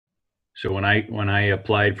So when I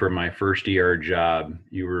applied for my first ER job,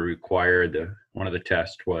 you were required one of the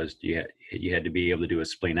tests was you had to be able to do a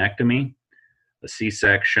splenectomy, a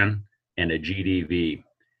C-section, and a GDV.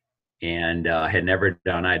 And had never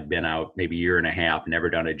done. I'd been out maybe a year and a half, never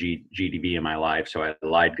done a GDV in my life, so I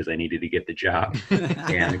lied because I needed to get the job.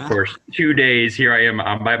 And of course, 2 days here I am,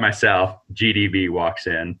 I'm by myself. GDV walks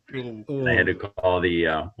in, and I had to call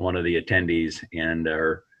the one of the attendees, and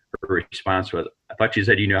her response was, "I thought you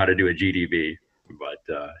said you knew how to do a GDV," but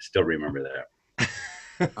still remember that.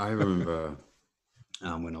 I remember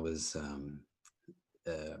when I was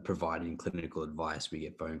providing clinical advice. We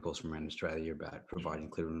get phone calls from around Australia about providing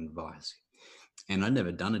clinical advice. And I'd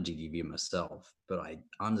never done a GDV myself, but I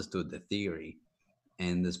understood the theory.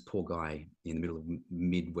 And this poor guy in the middle of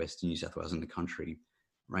Midwestern New South Wales in the country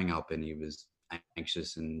rang up, and he was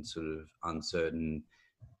anxious and sort of uncertain.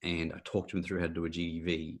 And I talked to him through how to do a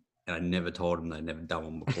GDV. And I never told him they'd never done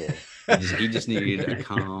one before. He just needed a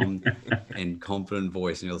calm and confident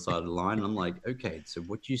voice on the other side of the line. And I'm like, okay, so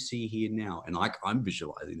what you see here now, and I'm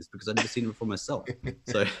visualizing this because I've never seen it for myself.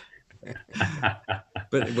 So,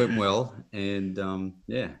 but it went well, and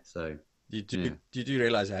so. You do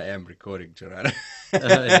realize I am recording, Gerardo?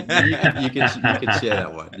 You can share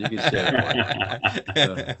that one. You can share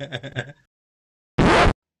that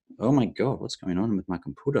one. Oh my God, what's going on with my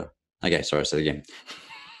computer? Okay, sorry, say it again.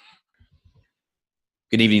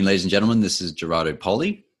 Good evening, ladies and gentlemen. This is Gerardo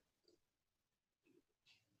Poli.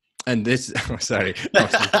 And this, sorry.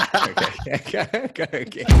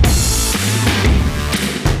 Okay.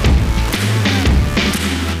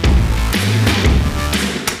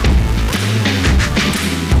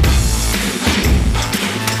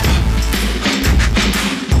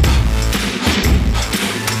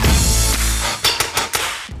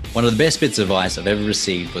 One of the best bits of advice I've ever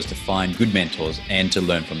received was to find good mentors and to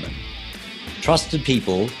learn from them. Trusted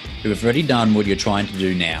people who have already done what you're trying to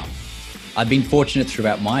do now. I've been fortunate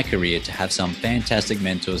throughout my career to have some fantastic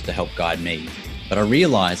mentors to help guide me, but I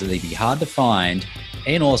realized that they'd be hard to find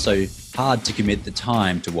and also hard to commit the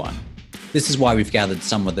time to one. This is why we've gathered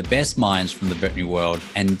some of the best minds from the veterinary world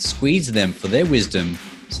and squeezed them for their wisdom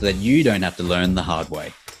so that you don't have to learn the hard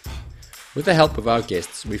way. With the help of our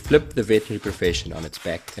guests, we flip the veterinary profession on its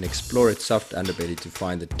back and explore its soft underbelly to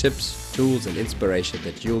find the tips, tools, and inspiration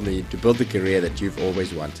that you'll need to build the career that you've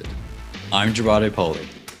always wanted. I'm Gerardo Poli.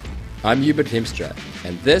 I'm Hubert Hemstra,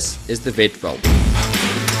 and this is the Vet Vault.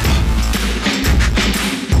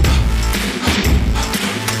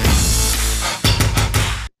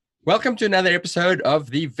 Welcome to another episode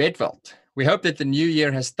of the Vet Vault. We hope that the new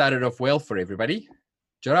year has started off well for everybody.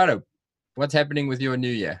 Gerardo, what's happening with your new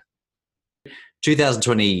year?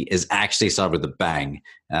 2020 is actually started with a bang.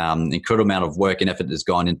 Incredible amount of work and effort has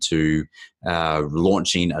gone into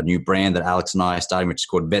launching a new brand that Alex and I are starting, which is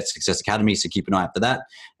called Vet Success Academy. So keep an eye out for that.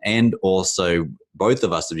 And also, both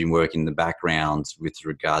of us have been working in the background with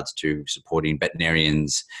regards to supporting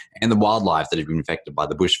veterinarians and the wildlife that have been affected by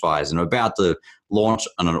the bushfires. And we're about to launch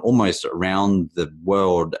on an almost around the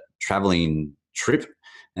world traveling trip,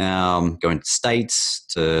 going to States,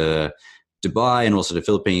 to Dubai, and also the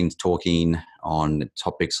Philippines, talking on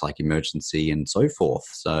topics like emergency and so forth.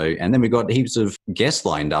 So, and then we've got heaps of guests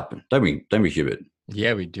lined up, don't we, Hubert?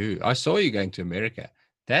 Yeah, we do. I saw you going to America.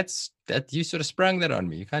 That you sort of sprung that on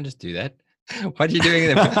me. You can't just do that. What are you doing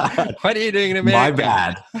in America? What are you doing in America? My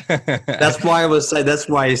bad. That's why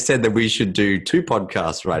I said that we should do 2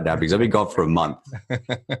 podcasts right now, because I've been gone for a month.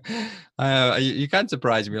 You can't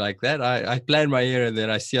surprise me like that. I plan my year and then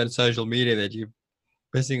I see on social media that you're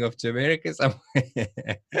missing off to America somewhere.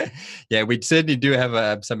 Yeah, we certainly do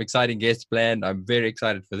have some exciting guests planned. I'm very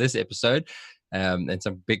excited for this episode, and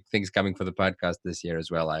some big things coming for the podcast this year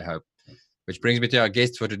as well, I hope. Which brings me to our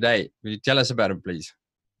guest for today. Will you tell us about him, please?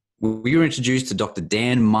 We were introduced to Dr.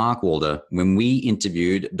 Dan Markwalder when we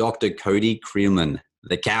interviewed Dr. Cody Creelman,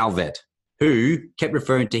 the cow vet, who kept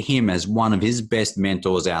referring to him as one of his best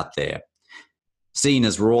mentors out there. Seeing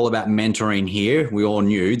as we're all about mentoring here, we all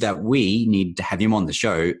knew that we needed to have him on the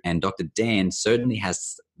show, and Dr. Dan certainly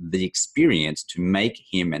has the experience to make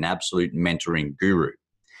him an absolute mentoring guru.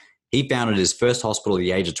 He founded his first hospital at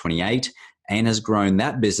the age of 28 and has grown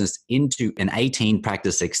that business into an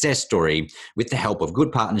 18-practice success story with the help of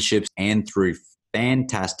good partnerships and through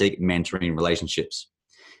fantastic mentoring relationships.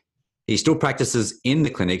 He still practices in the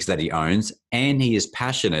clinics that he owns, and he is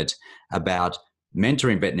passionate about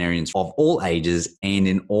mentoring veterinarians of all ages and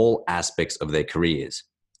in all aspects of their careers.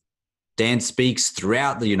 Dan speaks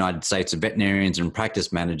throughout the United States to veterinarians and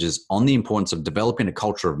practice managers on the importance of developing a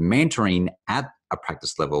culture of mentoring at a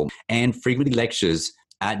practice level, and frequently lectures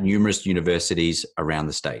at numerous universities around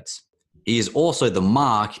the States. He is also the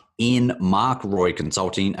Mark in Mark Roy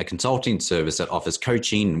Consulting, a consulting service that offers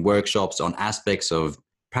coaching and workshops on aspects of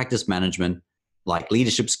practice management, like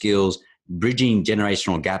leadership skills, bridging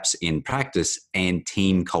generational gaps in practice, and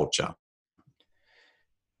team culture.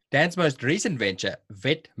 Dan's most recent venture,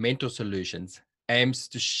 Vet Mentor Solutions, aims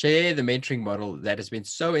to share the mentoring model that has been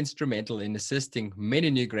so instrumental in assisting many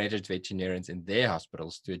new graduate veterinarians in their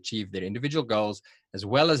hospitals to achieve their individual goals, as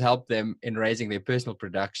well as help them in raising their personal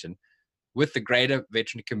production with the greater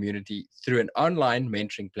veterinary community through an online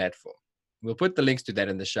mentoring platform. We'll put the links to that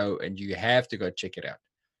in the show, and you have to go check it out.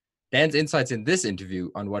 Dan's insights in this interview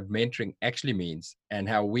on what mentoring actually means and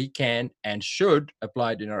how we can and should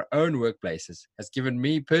apply it in our own workplaces has given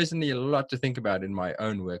me personally a lot to think about in my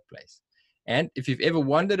own workplace. And if you've ever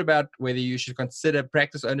wondered about whether you should consider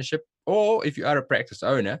practice ownership, or if you are a practice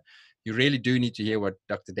owner, you really do need to hear what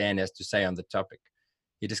Dr. Dan has to say on the topic.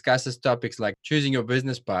 He discusses topics like choosing your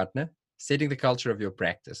business partner, setting the culture of your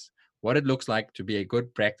practice, what it looks like to be a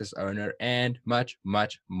good practice owner, and much,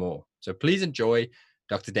 much more. So please enjoy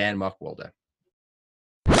Dr. Dan Markwalder.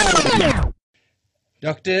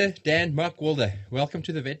 Dr. Dan Markwalder, welcome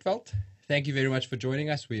to the Vet Vault. Thank you very much for joining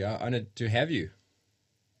us. We are honored to have you.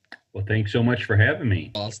 Well, thanks so much for having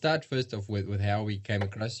me. I'll start first off with how we came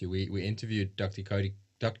across you. We interviewed Dr. Cody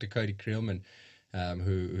Creelman,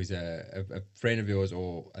 who's a friend of yours,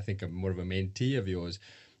 or I think more of a mentee of yours.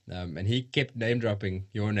 And he kept name dropping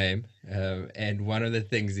your name. And one of the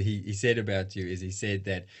things he said about you is he said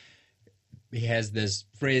that he has this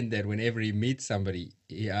friend that whenever he meets somebody,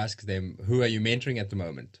 he asks them, "Who are you mentoring at the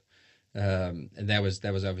moment?" And that was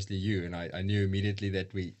obviously you. And I knew immediately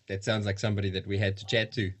that sounds like somebody that we had to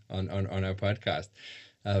chat to on our podcast.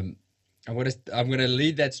 I'm going to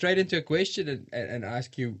lead that straight into a question and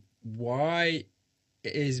ask you, why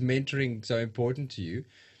is mentoring so important to you?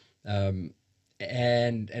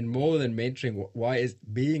 And more than mentoring, why is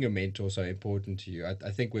being a mentor so important to you?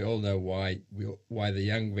 I think we all know why the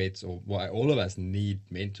young vets, or why all of us need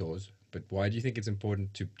mentors, but why do you think it's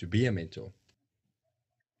important to be a mentor?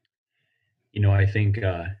 I think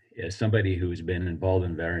as somebody who's been involved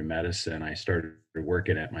in veterinary medicine, I started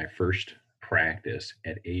working at my first practice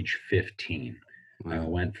at age 15. Wow. I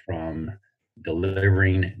went from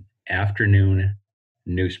delivering afternoon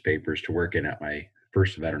newspapers to working at my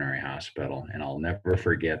first veterinary hospital. And I'll never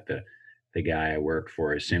forget the guy I worked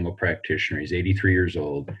for, a single practitioner. He's 83 years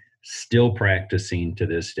old, still practicing to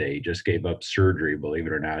this day. Just gave up surgery, believe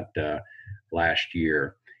it or not, last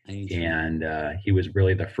year. And he was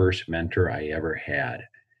really the first mentor I ever had.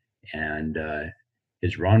 And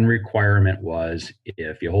his run requirement was,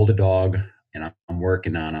 if you hold a dog and I'm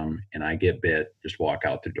working on him and I get bit, just walk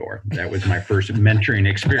out the door. That was my first mentoring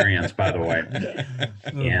experience, by the way.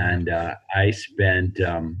 And I spent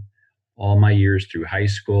all my years through high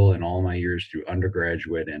school and all my years through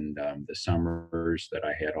undergraduate and the summers that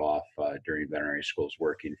I had off during veterinary schools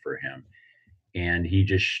working for him. And he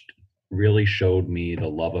just really showed me the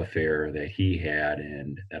love affair that he had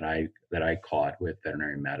and that I caught with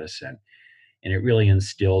veterinary medicine. And it really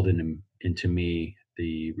instilled into me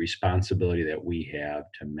the responsibility that we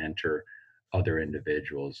have to mentor other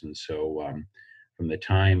individuals. And so from the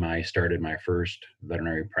time I started my first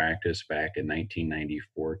veterinary practice back in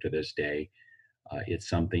 1994 to this day, it's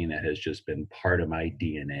something that has just been part of my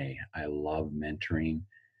DNA. I love mentoring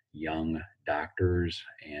young doctors,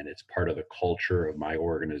 and it's part of the culture of my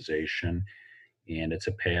organization. And it's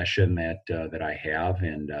a passion that I have,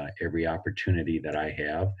 and every opportunity that I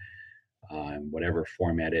have, whatever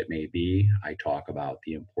format it may be, I talk about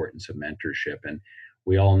the importance of mentorship. And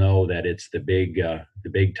we all know that it's the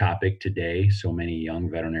big topic today. So many young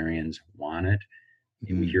veterinarians want it.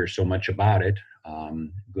 And we hear so much about it,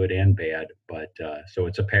 good and bad. But so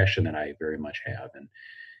it's a passion that I very much have.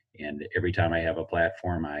 And every time I have a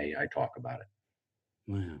platform, I talk about it.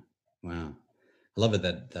 Wow. I love it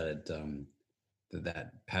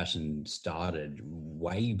that passion started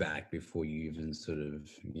way back before you even sort of,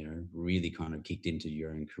 really kind of kicked into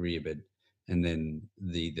your own career. And then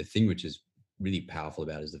the thing which is really powerful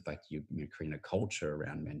about it is the fact that you're creating a culture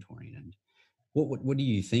around mentoring. And what do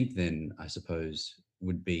you think then, I suppose,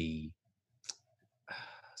 would be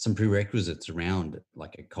some prerequisites around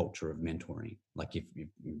like a culture of mentoring? Like if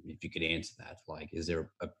you could answer that, like, is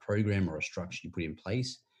there a program or a structure you put in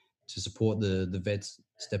place to support the vets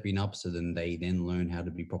stepping up so then they then learn how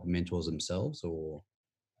to be proper mentors themselves? Or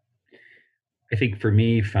I think for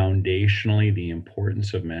me, foundationally, the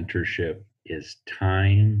importance of mentorship is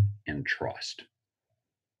time and trust.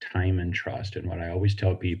 Time and trust. And what I always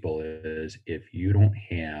tell people is, if you don't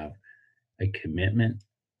have a commitment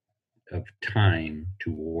of time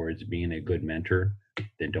towards being a good mentor,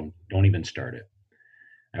 then don't even start it.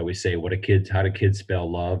 I always say, how do kids spell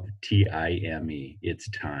love? Time. It's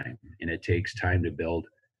time. And it takes time to build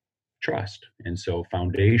trust. And so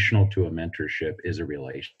foundational to a mentorship is a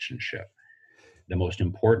relationship. The most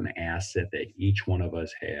important asset that each one of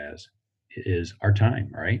us has is our time,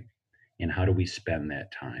 right? And how do we spend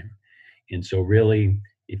that time? And so really,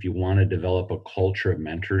 if you want to develop a culture of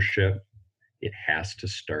mentorship, it has to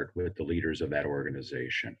start with the leaders of that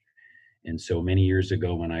organization. And so many years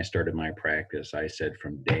ago, when I started my practice, I said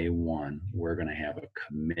from day one, we're going to have a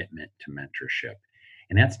commitment to mentorship.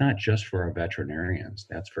 And that's not just for our veterinarians,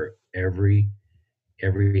 that's for every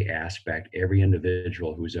aspect, every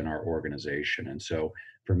individual who's in our organization. And so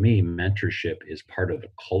for me, mentorship is part of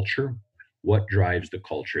the culture. What drives the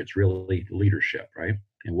culture? It's really leadership, right?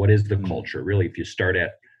 And what is the culture? Really, if you start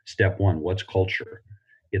at step one, what's culture?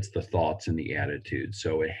 It's the thoughts and the attitudes.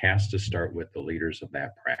 So it has to start with the leaders of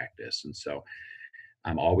that practice. And so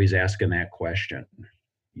I'm always asking that question.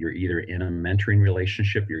 You're either in a mentoring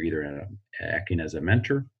relationship, you're either acting as a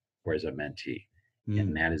mentor or as a mentee.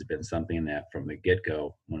 And that has been something that from the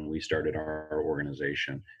get-go, when we started our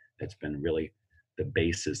organization, that's been really the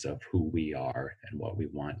basis of who we are and what we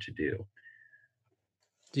want to do.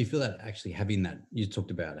 Do you feel that actually having that, you talked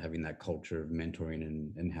about having that culture of mentoring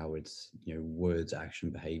and how it's, words, action,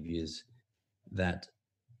 behaviors, that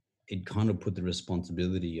it kind of put the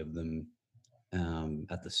responsibility of them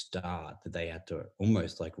at the start, that they had to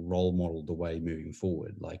almost like role model the way moving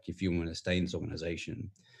forward. Like if you want to stay in this organization,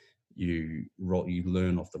 you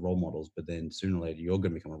learn off the role models, but then sooner or later you're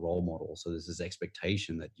going to become a role model. So there's this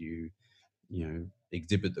expectation that you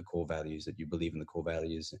exhibit the core values, that you believe in the core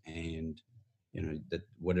values, and that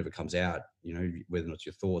whatever comes out, whether or not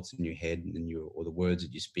your thoughts in your head and or the words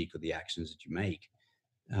that you speak or the actions that you make,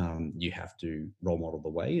 you have to role model the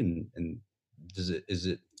way. And has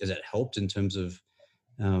it helped in terms of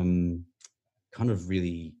kind of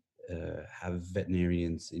really have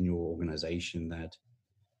veterinarians in your organization that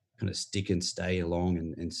kind of stick and stay along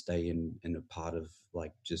and stay in a part of,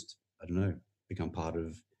 like, just, I don't know, become part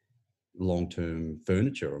of long-term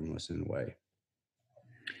furniture almost in a way?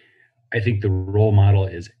 I think the role model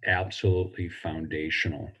is absolutely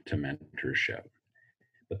foundational to mentorship.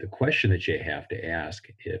 But the question that you have to ask,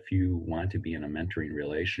 if you want to be in a mentoring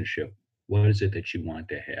relationship, what is it that you want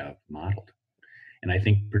to have modeled? And I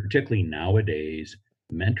think particularly nowadays,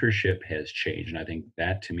 mentorship has changed. And I think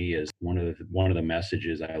that to me is one of the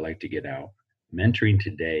messages I like to get out. Mentoring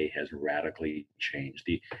today has radically changed.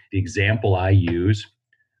 The example I use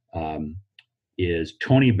is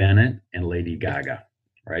Tony Bennett and Lady Gaga,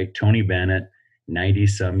 right? Tony Bennett, 90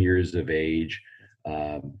 some years of age,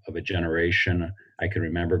 of a generation. I can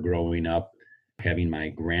remember growing up having my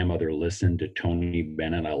grandmother listen to Tony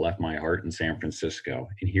Bennett. I left my heart in San Francisco.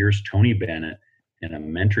 And here's Tony Bennett in a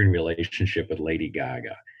mentoring relationship with Lady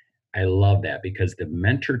Gaga. I love that because the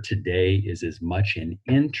mentor today is as much an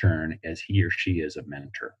intern as he or she is a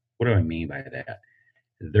mentor. What do I mean by that?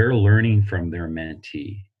 They're learning from their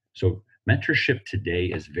mentee. So mentorship today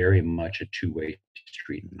is very much a two-way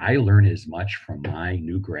street. I learn as much from my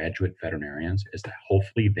new graduate veterinarians as that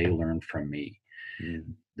hopefully they learn from me.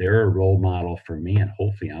 They're a role model for me, and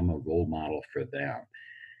hopefully I'm a role model for them.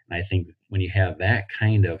 And I think when you have that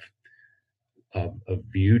kind of a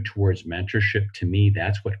view towards mentorship, to me,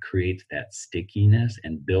 that's what creates that stickiness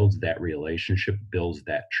and builds that relationship, builds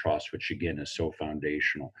that trust, which again is so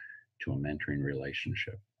foundational to a mentoring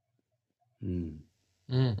relationship.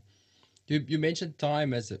 You mentioned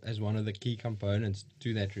time as one of the key components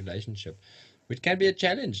to that relationship, which can be a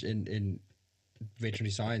challenge in veterinary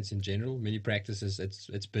science in general. Many practices,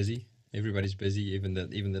 it's busy. Everybody's busy. Even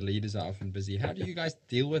the leaders are often busy. How do you guys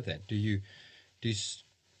deal with that? Do you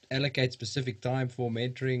allocate specific time for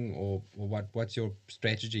mentoring, or what's your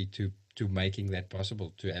strategy to making that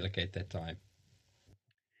possible, to allocate that time?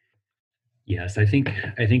 Yes, I think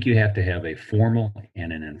you have to have a formal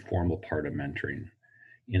and an informal part of mentoring.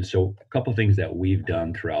 And so a couple of things that we've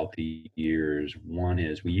done throughout the years. One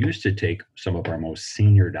is we used to take some of our most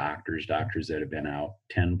senior doctors that have been out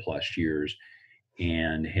 10 plus years,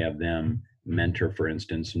 and have them mentor, for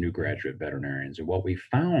instance, new graduate veterinarians. And what we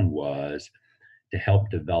found was, to help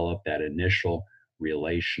develop that initial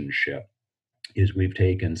relationship, is we've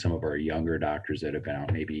taken some of our younger doctors that have been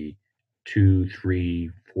out maybe 2, 3,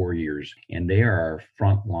 4 years, and they are our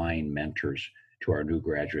frontline mentors to our new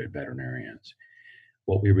graduate veterinarians.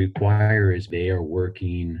 What we require is they are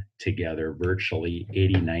working together virtually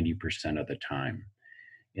 80, 90% of the time.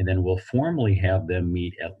 And then we'll formally have them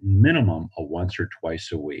meet at minimum a once or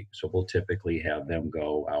twice a week. So we'll typically have them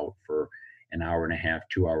go out for an hour and a half,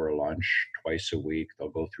 2 hour lunch twice a week. They'll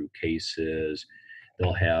go through cases.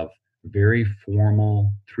 they'll have very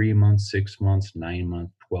formal 3 months, 6 months, 9 month,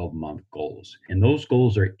 12-month goals. And those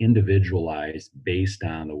goals are individualized based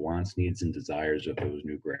on the wants, needs, and desires of those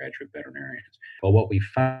new graduate veterinarians. But what we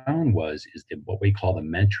found is that what we call the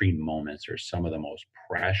mentoring moments are some of the most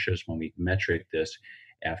precious. When we metric this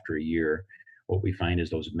after a year, what we find is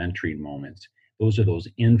those mentoring moments. Those are those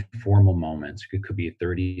informal moments. It could be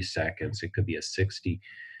 30 seconds. It could be a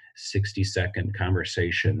 60-second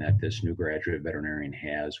conversation that this new graduate veterinarian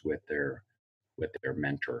has with their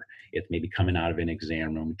mentor. It may be coming out of an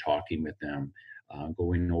exam room, talking with them,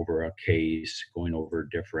 going over a case, going over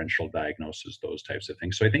differential diagnosis, those types of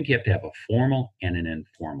things. So I think you have to have a formal and an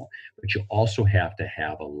informal, but you also have to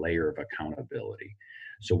have a layer of accountability.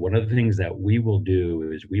 So one of the things that we will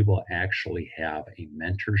do is we will actually have a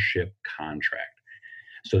mentorship contract,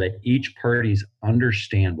 so that each parties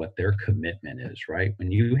understand what their commitment is, right?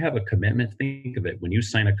 When you have a commitment, think of it, when you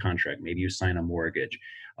sign a contract, maybe you sign a mortgage,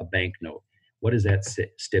 a bank note, what does that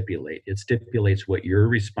stipulate? It stipulates what your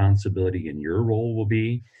responsibility and your role will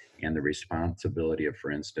be, and the responsibility of,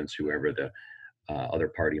 for instance, whoever the other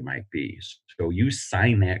party might be. So you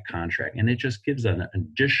sign that contract, and it just gives an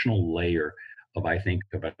additional layer of, I think,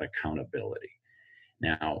 of accountability.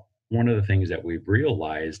 Now, one of the things that we've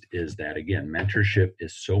realized is that, again, mentorship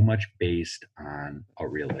is so much based on a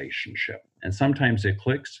relationship. And sometimes it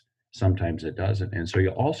clicks, sometimes it doesn't. And so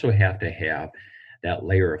you also have to have that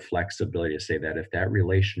layer of flexibility to say that if that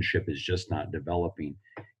relationship is just not developing,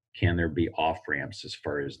 can there be off ramps as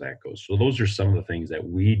far as that goes? So those are some of the things that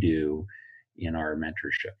we do in our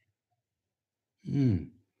mentorship.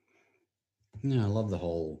 Yeah, I love the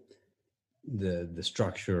whole the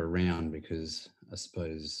structure around, because I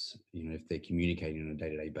suppose, if they're communicating on a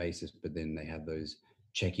day-to-day basis, but then they have those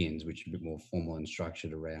check-ins which are a bit more formal and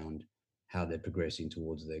structured around how they're progressing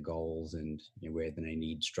towards their goals, and where they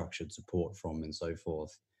need structured support from and so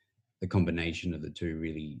forth. The combination of the two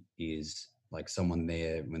really is like someone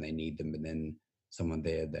there when they need them, and then someone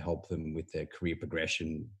there to help them with their career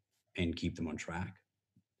progression and keep them on track.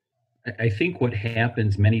 I think what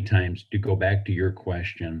happens many times, to go back to your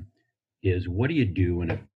question, is what do you do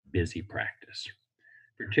in a busy practice?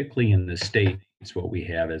 Particularly in the States, what we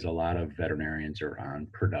have is a lot of veterinarians are on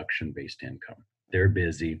production-based income. They're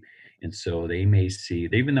busy. And so they may see,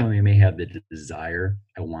 even though they may have the desire,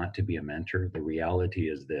 I want to be a mentor, the reality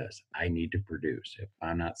is this: I need to produce. If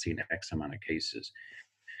I'm not seeing X amount of cases.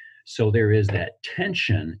 So there is that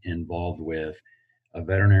tension involved with a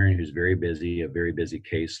veterinarian who's very busy, a very busy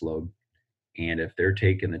caseload. And if they're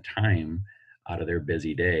taking the time out of their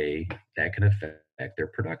busy day, that can affect their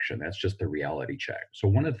production. That's just the reality check. So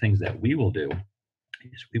one of the things that we will do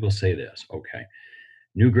is we will say this: okay,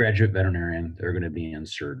 new graduate veterinarian, they're going to be in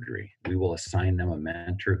surgery. We will assign them a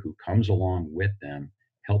mentor who comes along with them,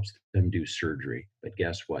 helps them do surgery. But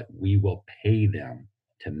guess what? We will pay them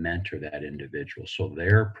to mentor that individual, so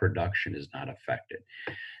their production is not affected.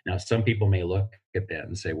 Now, some people may look at that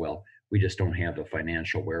and say, well, we just don't have the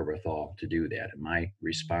financial wherewithal to do that. And my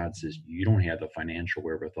response is, you don't have the financial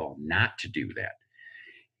wherewithal not to do that.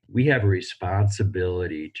 We have a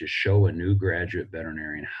responsibility to show a new graduate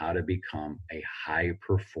veterinarian how to become a high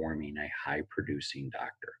performing, a high producing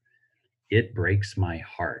doctor. It breaks my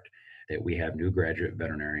heart that we have new graduate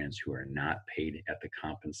veterinarians who are not paid at the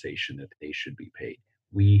compensation that they should be paid.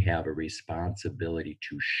 We have a responsibility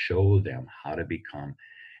to show them how to become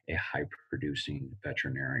a high producing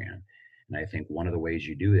veterinarian. And I think one of the ways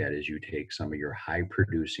you do that is you take some of your high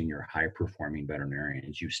producing, your high performing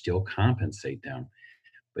veterinarians, you still compensate them,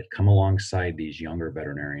 but come alongside these younger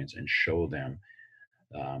veterinarians and show them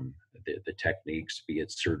the techniques, be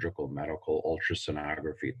it surgical, medical,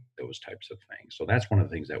 ultrasonography, those types of things. So that's one of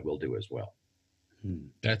the things that we'll do as well.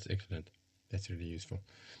 That's excellent. That's really useful.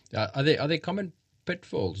 Are there common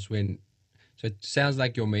pitfalls when? So it sounds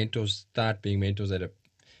like your mentors start being mentors at a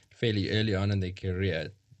fairly early on in their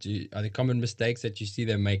career. Are there common mistakes that you see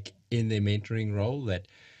them make in their mentoring role that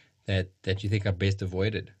you think are best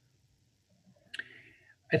avoided?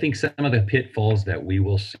 I think some of the pitfalls that we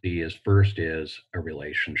will see is, first is a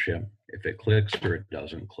relationship. If it clicks or it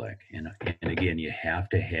doesn't click, and again, you have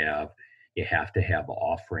to have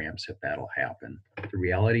off ramps if that'll happen. The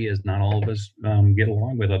reality is, not all of us get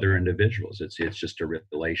along with other individuals. It's just a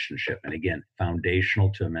relationship, and again, foundational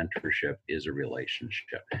to a mentorship is a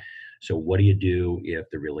relationship. So, what do you do if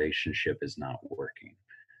the relationship is not working?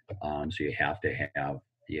 So you have to have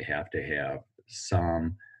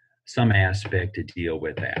some aspect to deal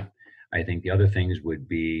with that. I think the other things would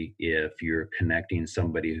be if you're connecting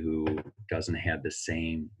somebody who doesn't have the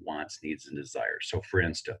same wants, needs, and desires. So for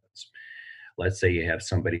instance, let's say you have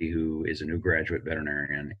somebody who is a new graduate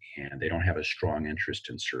veterinarian and they don't have a strong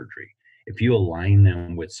interest in surgery. If you align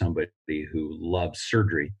them with somebody who loves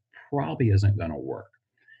surgery, probably isn't going to work.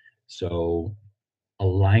 So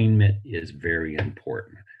alignment is very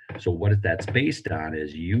important. So what that's based on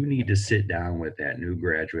is you need to sit down with that new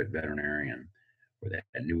graduate veterinarian or that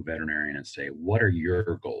new veterinarian and say, what are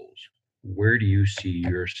your goals? Where do you see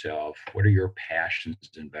yourself? What are your passions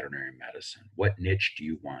in veterinary medicine? What niche do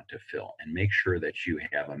you want to fill? And make sure that you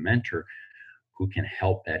have a mentor who can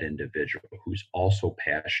help that individual, who's also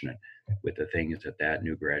passionate with the things that that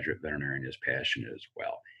new graduate veterinarian is passionate as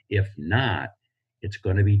well. If not, it's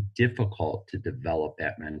going to be difficult to develop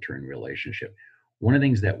that mentoring relationship. One of the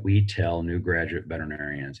things that we tell new graduate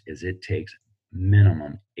veterinarians is it takes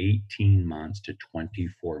minimum 18 months to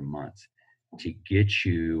 24 months to get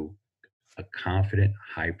you a confident,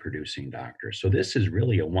 high producing doctor. So this is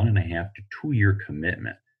really a 1.5 to 2 year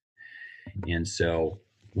commitment. And so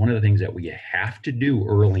one of the things that we have to do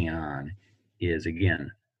early on is,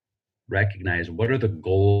 again, recognize what are the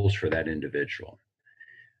goals for that individual.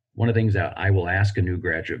 One of the things that I will ask a new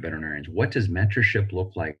graduate veterinarian is, what does mentorship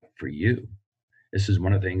look like for you? This is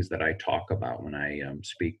one of the things that I talk about when I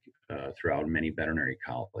speak throughout many veterinary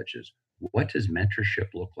colleges. What does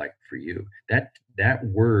mentorship look like for you? That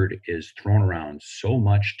word is thrown around so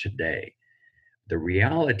much today. The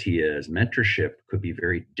reality is mentorship could be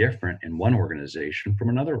very different in one organization from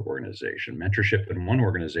another organization. Mentorship in one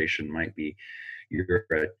organization might be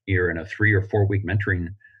you're in a 3 or 4 week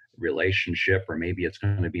mentoring relationship, or maybe it's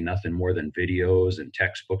going to be nothing more than videos and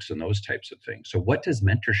textbooks and those types of things. So what does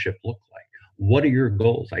mentorship look like? What are your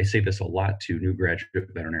goals? I say this a lot to new graduate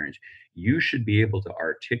veterinarians. You should be able to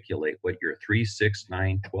articulate what your 3, 6,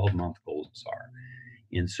 9, 12-month goals are.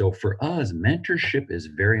 And so for us, mentorship is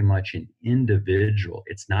very much an individual.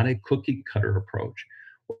 It's not a cookie cutter approach.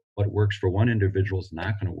 What works for one individual is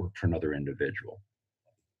not going to work for another individual.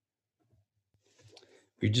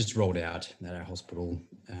 We just rolled out at our hospital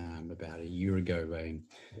about a year ago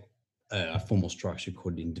a formal structure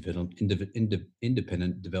called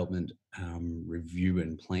independent development review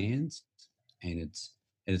and plans, and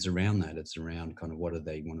it's around that. It's around kind of what do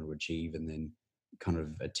they want to achieve, and then kind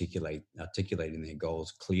of articulating their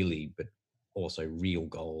goals clearly, but also real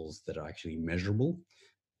goals that are actually measurable.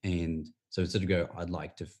 And so instead of go, I'd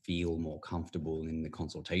like to feel more comfortable in the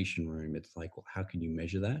consultation room, it's like, well, how can you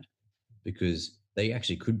measure that? Because they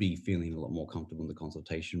actually could be feeling a lot more comfortable in the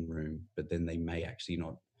consultation room, but then they may actually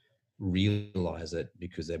not realize it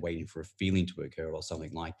because they're waiting for a feeling to occur or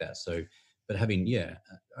something like that. So, but having,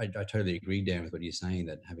 I totally agree, Dan, with what you're saying,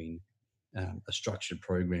 that having a structured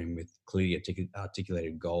program with clearly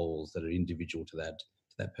articulated goals that are individual to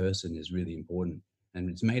that person is really important. And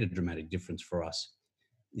it's made a dramatic difference for us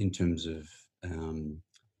in terms of, how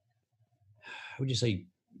would you say,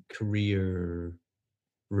 career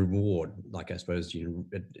reward. Like, I suppose,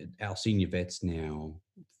 our senior vets now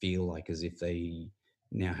feel like as if they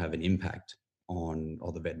now have an impact on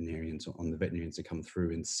the veterinarians that come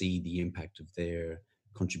through and see the impact of their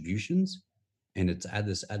contributions. And it's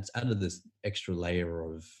added this extra layer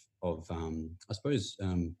of I suppose,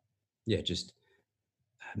 just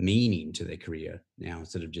meaning to their career now,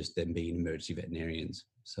 instead of just them being emergency veterinarians.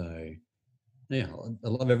 So yeah, I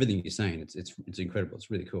love everything you're saying. It's incredible. It's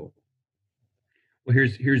really cool. Well,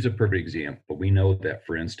 here's a perfect example. We know that,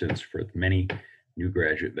 for instance, for many new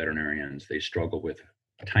graduate veterinarians, they struggle with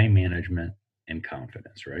time management and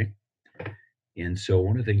confidence, right? And so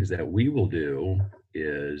one of the things that we will do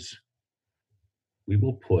is we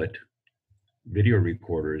will put video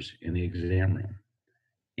recorders in the exam room,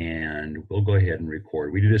 and we'll go ahead and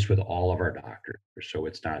record. We do this with all of our doctors, so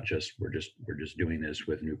it's not just we're just doing this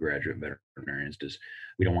with new graduate veterinarians.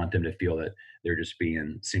 We don't want them to feel that they're just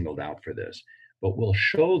being singled out for this. But we'll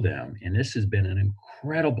show them, and this has been an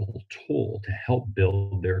incredible tool to help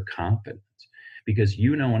build their confidence, because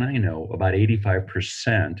and I know about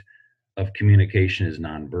 85% of communication is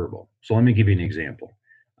nonverbal. So let me give you an example.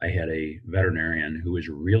 I had a veterinarian who was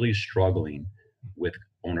really struggling with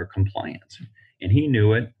owner compliance, and he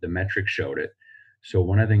knew it. The metrics showed it. So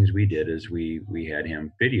one of the things we did is we had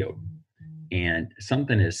him videoed, and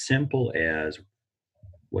something as simple as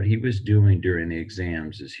what he was doing during the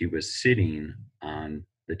exams is he was sitting on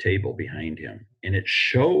the table behind him, and it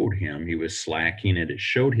showed him he was slacking, and it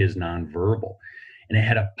showed his nonverbal, and it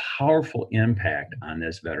had a powerful impact on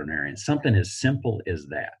this veterinarian. Something as simple as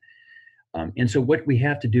that. And so what we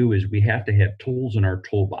have to do is we have to have tools in our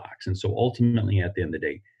toolbox. And so ultimately, at the end of the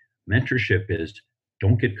day, mentorship is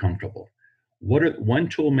don't get comfortable. One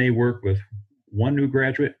tool may work with one new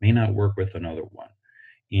graduate, may not work with another one.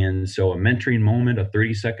 And so a mentoring moment, a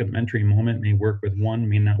 30-second mentoring moment may work with one,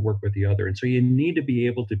 may not work with the other. And so you need to be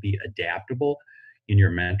able to be adaptable in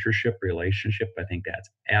your mentorship relationship. I think that's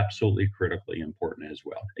absolutely critically important as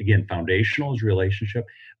well. Again, foundational is relationship,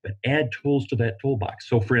 but add tools to that toolbox.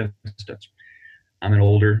 So for instance, I'm an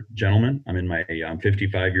older gentleman. I'm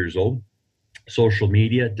 55 years old. Social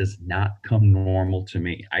media does not come normal to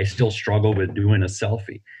me. I still struggle with doing a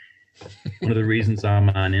selfie. One of the reasons I'm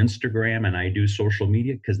on Instagram and I do social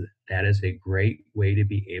media, because that is a great way to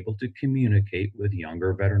be able to communicate with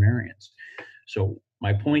younger veterinarians. So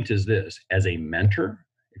my point is this: as a mentor,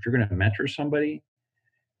 if you're going to mentor somebody,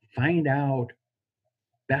 find out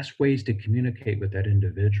best ways to communicate with that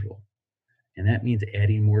individual. And that means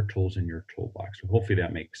adding more tools in your toolbox. So hopefully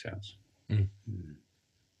that makes sense. Mm.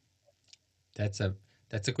 That's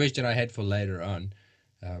a question I had for later on,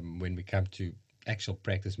 when we come to actual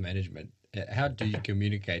practice management. How do you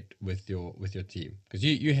communicate with your team? Because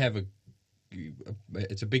you have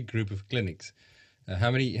it's a big group of clinics.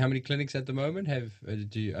 How many clinics at the moment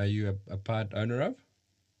are you a part owner of?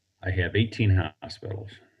 I have 18 hospitals.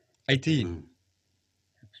 18.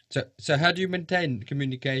 So how do you maintain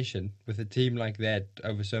communication with a team like that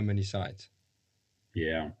over so many sites?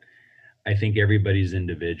 Yeah, I think everybody's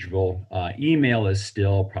individual. Email is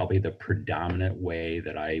still probably the predominant way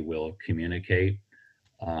that I will communicate.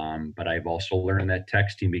 But I've also learned that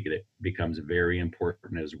texting becomes very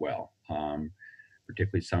important as well.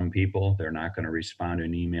 Particularly some people, they're not going to respond to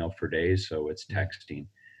an email for days, so it's texting.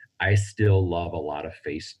 I still love a lot of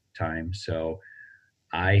FaceTime. So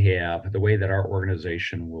I have, the way that our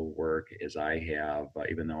organization will work is I have,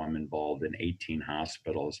 even though I'm involved in 18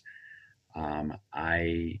 hospitals,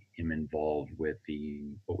 I am involved with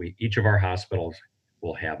each of our hospitals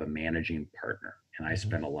will have a managing partner. And I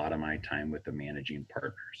spend a lot of my time with the managing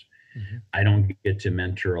partners. Mm-hmm. I don't get to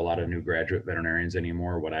mentor a lot of new graduate veterinarians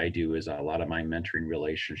anymore. What I do is a lot of my mentoring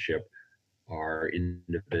relationship are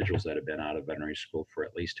individuals that have been out of veterinary school for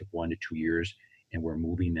at least 1 to 2 years, and we're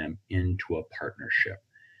moving them into a partnership.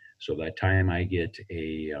 So by the time I get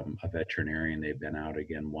a veterinarian, they've been out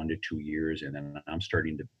again 1 to 2 years, and then I'm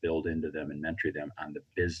starting to build into them and mentor them on the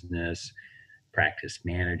business, practice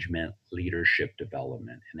management, leadership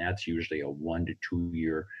development. And that's usually a 1 to 2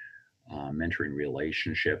 year mentoring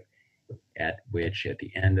relationship, at which at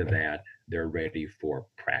the end of that, they're ready for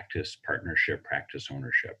practice partnership, practice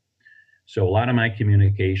ownership. So a lot of my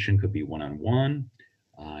communication could be one-on-one.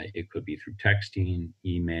 It could be through texting,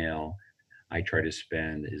 email. I try to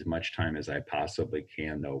spend as much time as I possibly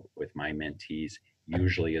can, though, with my mentees.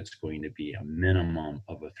 Usually it's going to be a minimum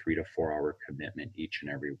of a 3 to 4 hour commitment each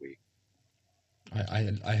and every week.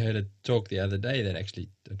 I heard a talk the other day that actually,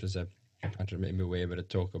 I can't remember where, but a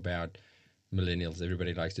talk about millennials.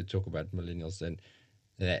 Everybody likes to talk about millennials and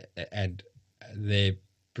their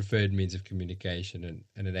preferred means of communication.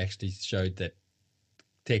 And it actually showed that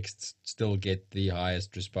texts still get the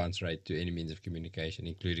highest response rate to any means of communication,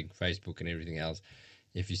 including Facebook and everything else.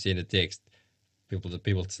 If you send a text,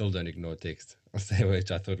 people still don't ignore text,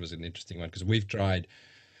 which I thought was an interesting one, because we've tried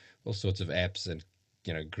all sorts of apps and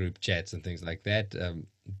group chats and things like that,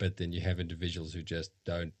 but then you have individuals who just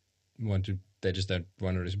don't want to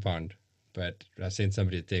respond. But I send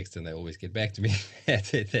somebody a text and they always get back to me. that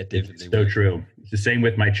definitely it's so true. It's the same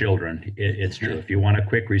with my children. It's true. If you want a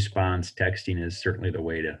quick response, texting is certainly the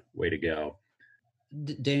way to go.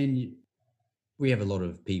 Dan, we have a lot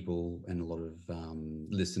of people and a lot of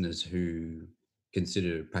listeners who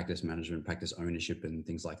consider practice management, practice ownership, and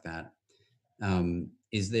things like that.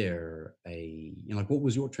 Is there what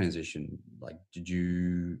was your transition? Like, did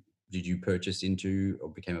you purchase into or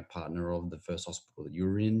became a partner of the first hospital that you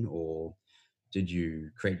were in, or did you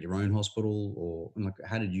create your own hospital, or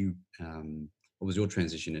how did you, what was your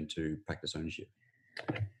transition into practice ownership?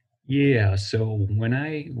 Yeah, so when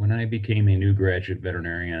I became a new graduate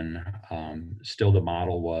veterinarian, still the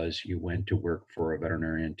model was you went to work for a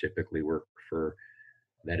veterinarian, typically worked for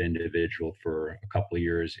that individual for a couple of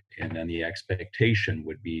years, and then the expectation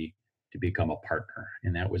would be to become a partner.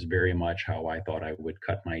 And that was very much how I thought I would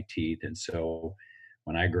cut my teeth. And so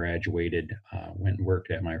when I graduated, went and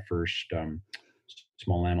worked at my first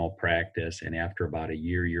small animal practice, and after about a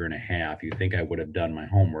year and a half, you think I would have done my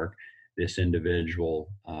homework. This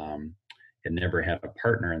individual had never had a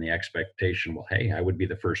partner, and the expectation, well, hey, I would be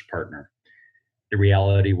the first partner. The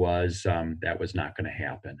reality was that was not going to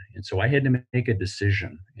happen. And so I had to make a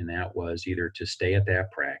decision, and that was either to stay at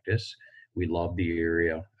that practice. We loved the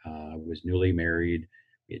area. I was newly married.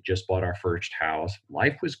 We had just bought our first house.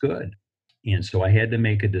 Life was good. And so I had to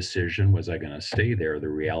make a decision. Was I going to stay there? The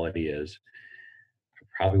reality is I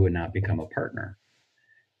probably would not become a partner.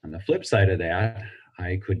 On the flip side of that,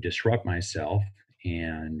 I could disrupt myself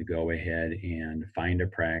and go ahead and find a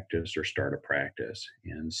practice or start a practice.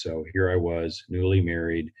 And so here I was, newly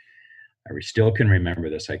married. I still can remember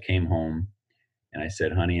this. I came home and I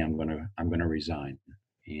said, "Honey, I'm gonna resign."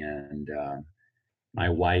 And my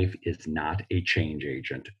wife is not a change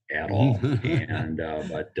agent at all, and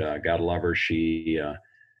but God love her, she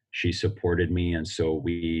supported me, and so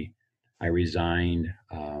I resigned.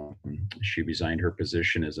 She resigned her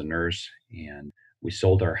position as a nurse, and we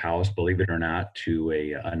sold our house, believe it or not, to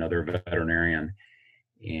another veterinarian,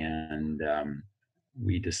 and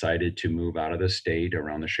we decided to move out of the state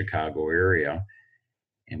around the Chicago area,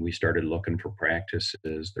 and we started looking for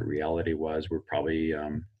practices. The reality was we're probably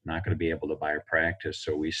not going to be able to buy a practice,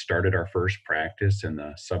 so we started our first practice in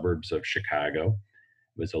the suburbs of Chicago.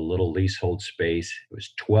 It was a little leasehold space. It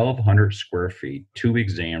was 1,200 square feet, 2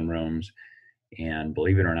 exam rooms, and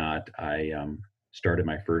believe it or not, I started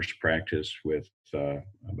my first practice with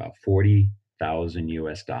about 40,000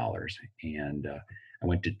 US dollars, and I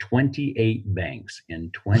went to 28 banks,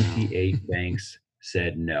 and 28 banks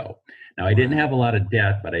said no. Now, I didn't have a lot of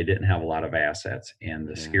debt, but I didn't have a lot of assets. And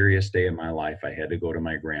the scariest day of my life, I had to go to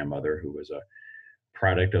my grandmother, who was a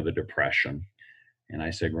product of the Depression. And I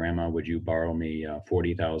said, "Grandma, would you borrow me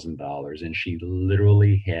 $40,000?" And she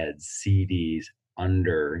literally had CDs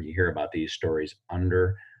under, you hear about these stories,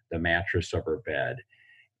 under the mattress of her bed.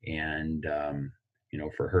 And,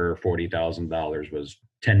 for her, $40,000 was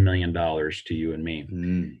 $10 million to you and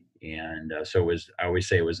me. And so I always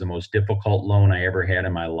say it was the most difficult loan I ever had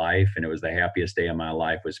in my life. And it was the happiest day of my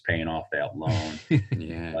life was paying off that loan.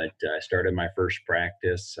 But I started my first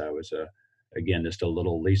practice. I was again, just a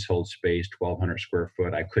little leasehold space, 1,200 square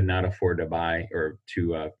foot. I could not afford to buy or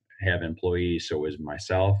to have employees. So it was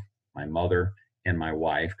myself, my mother, and my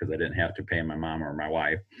wife, because I didn't have to pay my mom or my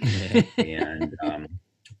wife. And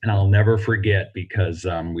I'll never forget, because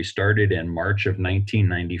we started in March of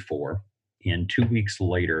 1994. And 2 weeks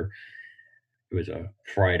later, it was a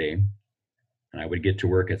Friday, and I would get to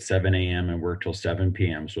work at 7 a.m. and work till 7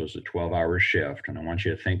 p.m. So it was a 12-hour shift. And I want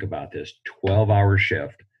you to think about this 12-hour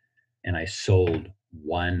shift. And I sold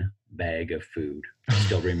one bag of food. I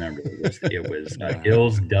still remember it was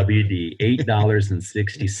Hill's WD,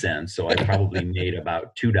 $8.60. So I probably made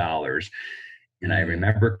about $2. And I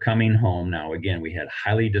remember coming home. Now, again, we had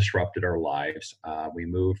highly disrupted our lives. We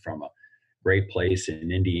moved from a great place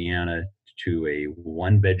in Indiana to a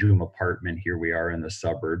one-bedroom apartment. Here we are in the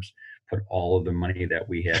suburbs, put all of the money that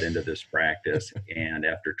we had into this practice. And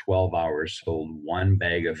after 12 hours, sold one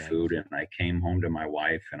bag of food. And I came home to my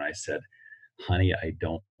wife and I said, "Honey, I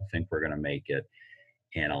don't think we're going to make it."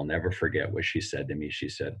 And I'll never forget what she said to me. She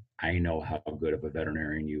said, "I know how good of a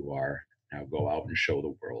veterinarian you are. Now go out and show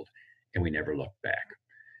the world." And we never looked back.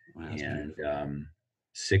 Wow, and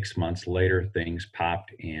 6 months later, things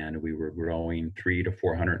popped, and we were growing 300 to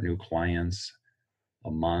 400 new clients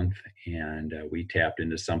a month, and we tapped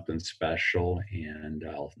into something special. And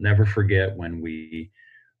I'll never forget when we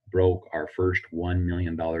broke our first $1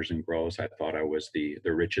 million in gross. I thought I was the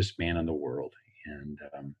richest man in the world, and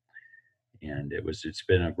it's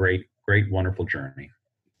been a great, wonderful journey.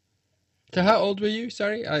 So how old were you?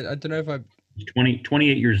 Sorry, I don't know if I.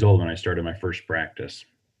 28 years old when I started my first practice.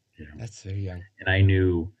 That's very young. And I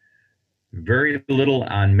knew very little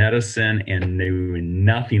on medicine and knew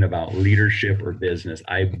nothing about leadership or business.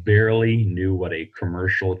 I barely knew what a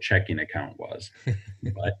commercial checking account was.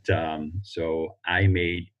 But so I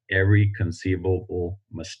made every conceivable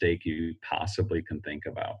mistake you possibly can think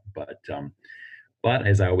about. But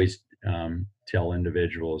as I always tell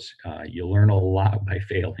individuals, you learn a lot by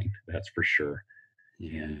failing. That's for sure.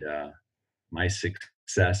 And my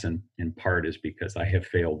success in part is because I have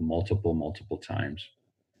failed multiple times.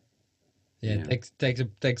 Yeah, it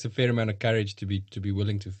takes a fair amount of courage to be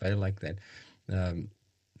willing to fail like that.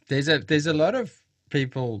 There's a lot of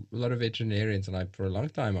people, a lot of veterinarians, and for a long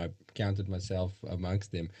time I counted myself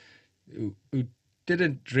amongst them, who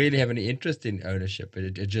didn't really have any interest in ownership.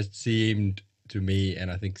 It just seemed to me,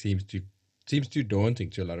 and I think seems too daunting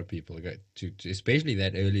to a lot of people to especially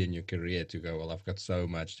that early in your career, to go, well, I've got so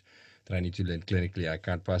much that I need to learn clinically. I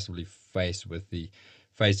can't possibly face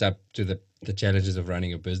up to the challenges of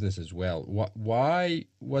running a business as well. Why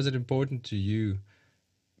was it important to you?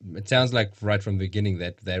 It sounds like right from the beginning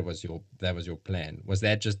that was your plan. Was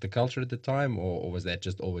that just the culture at the time, or was that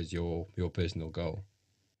just always your personal goal?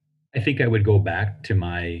 I think I would go back to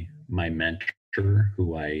my mentor,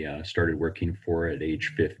 who I started working for at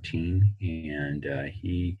age 15, and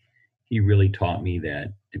he really taught me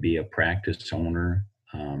that to be a practice owner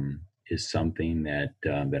is something that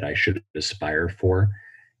I should aspire for.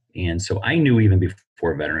 And so I knew even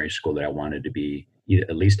before veterinary school that I wanted to be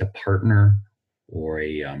at least a partner or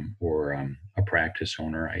a practice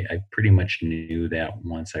owner. I pretty much knew that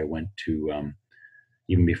once I went to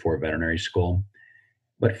even before veterinary school.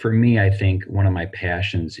 But for me, I think one of my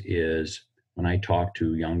passions is when I talk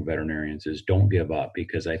to young veterinarians is don't give up,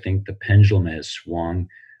 because I think the pendulum has swung.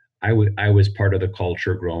 I was part of the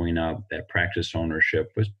culture growing up that practice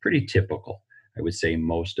ownership was pretty typical. I would say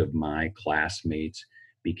most of my classmates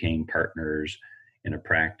became partners in a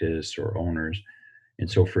practice or owners. And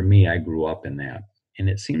so for me, I grew up in that. And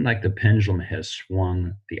it seemed like the pendulum has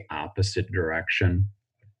swung the opposite direction.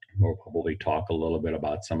 We'll probably talk a little bit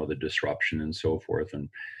about some of the disruption and so forth and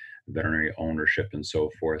veterinary ownership and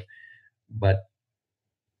so forth. But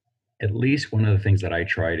at least one of the things that I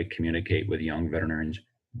try to communicate with young veterinarians,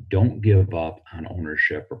 don't give up on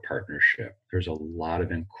ownership or partnership. There's a lot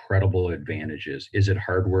of incredible advantages. Is it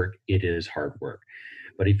hard work? It is hard work.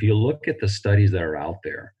 But if you look at the studies that are out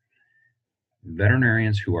there,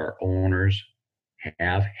 veterinarians who are owners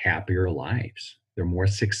have happier lives. They're more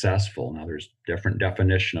successful. Now, there's different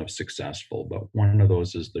definition of successful, but one of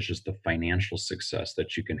those is there's just the financial success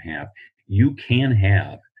that you can have. You can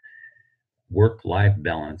have work-life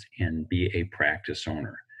balance and be a practice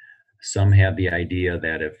owner. Some have the idea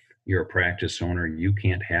that if you're a practice owner, you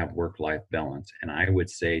can't have work-life balance. And I would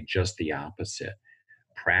say just the opposite.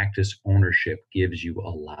 Practice ownership gives you a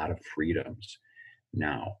lot of freedoms.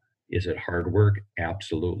 Now, is it hard work?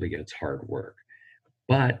 Absolutely, it's hard work.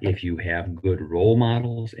 But if you have good role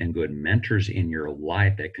models and good mentors in your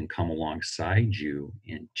life that can come alongside you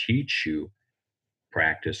and teach you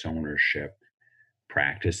practice ownership,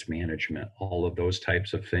 practice management, all of those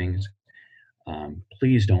types of things,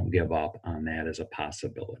 please don't give up on that as a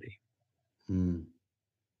possibility. Hmm.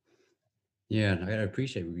 Yeah, and I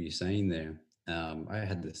appreciate what you're saying there. I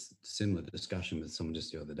had this similar discussion with someone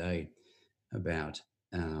just the other day about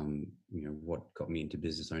what got me into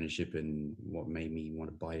business ownership and what made me want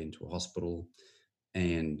to buy into a hospital.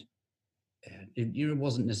 And it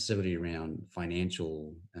wasn't necessarily around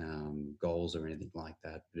financial goals or anything like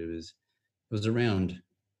that, but it was around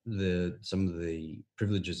some of the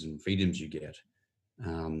privileges and freedoms you get.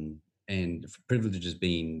 And privileges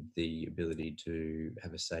being the ability to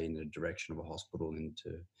have a say in the direction of a hospital and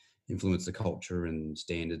to influence the culture and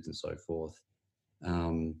standards and so forth.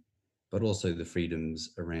 But also the freedoms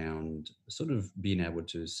around sort of being able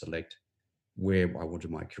to select where I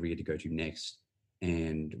wanted my career to go to next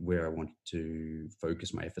and where I wanted to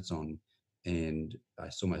focus my efforts on. And I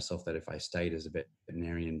saw myself that if I stayed as a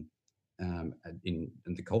veterinarian in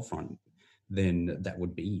the cold front, then that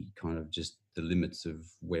would be kind of just the limits of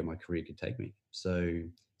where my career could take me. So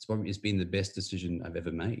it's been the best decision I've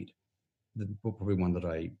ever made. Probably one that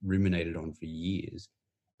I ruminated on for years,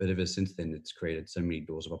 but ever since then, it's created so many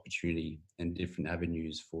doors of opportunity and different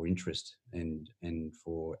avenues for interest and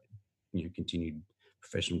for continued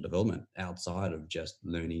professional development outside of just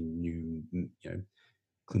learning new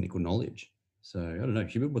clinical knowledge. So I don't know,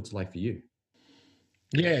 Hubert, what's it like for you?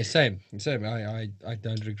 Yeah, same. I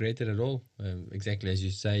don't regret it at all. Exactly as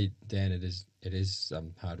you say, Dan. It is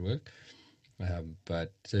hard work,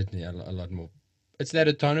 but certainly a lot more. It's that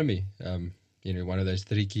autonomy. One of those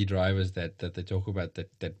three key drivers that they talk about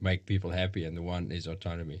that make people happy, and the one is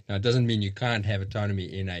autonomy. Now, it doesn't mean you can't have autonomy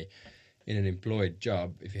in an employed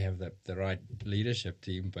job if you have the right leadership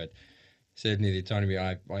team, but certainly the autonomy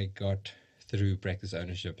I got through practice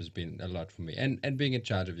ownership has been a lot for me, and being in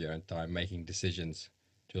charge of your own time, making decisions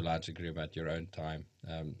to a large degree about your own time,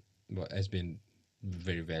 has been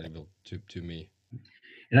very valuable to me.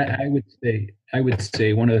 And I would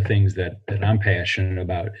say one of the things that I'm passionate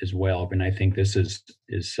about as well, and I think this is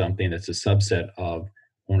something that's a subset of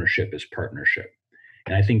ownership, is partnership.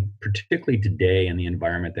 And I think particularly today in the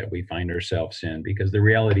environment that we find ourselves in, because the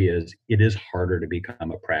reality is it is harder to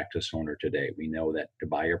become a practice owner today. We know that to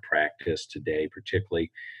buy a practice today, particularly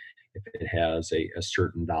if it has a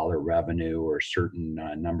certain dollar revenue or a certain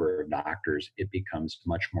number of doctors, it becomes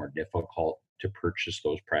much more difficult to purchase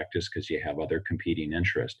those practices because you have other competing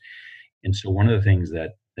interests. And so one of the things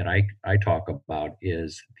that I talk about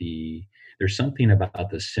is there's something about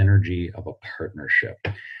the synergy of a partnership.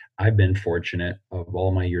 I've been fortunate of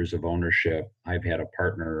all my years of ownership. I've had a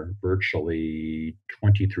partner virtually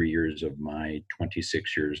 23 years of my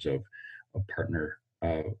 26 years of partner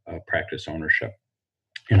practice ownership.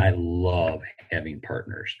 And I love having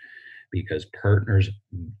partners because partners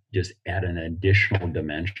just add an additional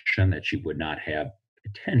dimension that you would not have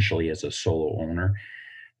potentially as a solo owner.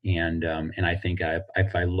 And I think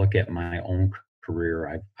if I look at my own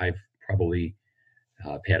career, I've probably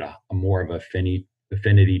had a more of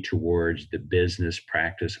affinity towards the business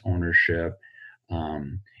practice ownership.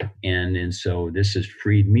 And so this has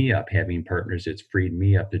freed me up, having partners. It's freed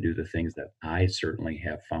me up to do the things that I certainly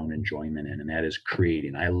have found enjoyment in, and that is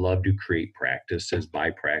creating. I love to create practices,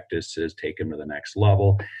 buy practices, take them to the next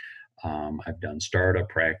level. I've done startup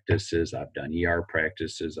practices, I've done ER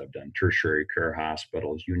practices, I've done tertiary care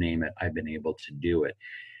hospitals, you name it, I've been able to do it.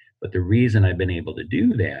 But the reason I've been able to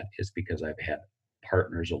do that is because I've had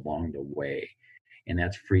partners along the way. And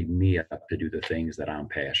that's freed me up to do the things that I'm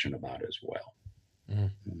passionate about as well.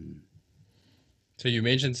 Mm. So you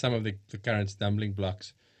mentioned some of the current stumbling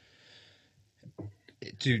blocks.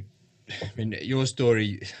 Your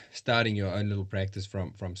story, starting your own little practice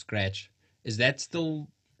from scratch, is that still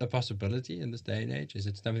a possibility in this day and age? Is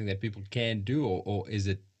it something that people can do, or is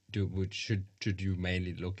it should you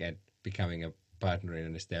mainly look at becoming a partner in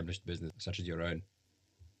an established business such as your own?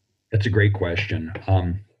 That's a great question.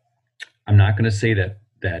 I'm not going to say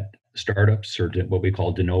that startups or what we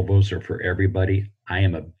call de novos are for everybody. I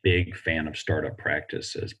am a big fan of startup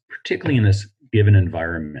practices, particularly in this given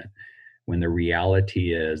environment, when the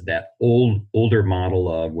reality is that older model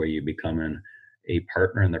of where you become a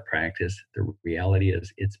partner in the practice. The reality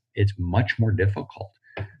is it's much more difficult,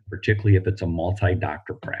 particularly if it's a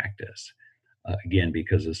multi-doctor practice. Again,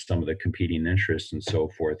 because of some of the competing interests and so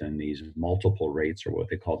forth, and these multiple rates, or what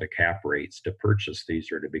they call the cap rates, to purchase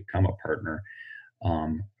these or to become a partner,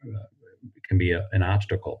 can be an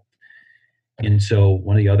obstacle. And so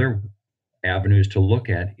one of the other avenues to look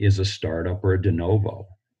at is a startup or a de novo.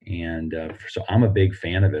 And so I'm a big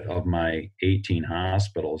fan of it. Of my 18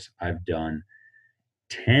 hospitals, I've done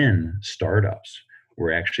 10 startups.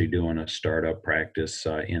 We're actually doing a startup practice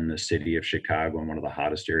in the city of Chicago, in one of the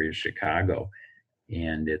hottest areas of Chicago.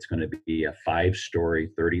 And it's going to be a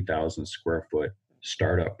 5-story, 30,000 square foot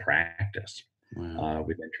startup practice. Wow.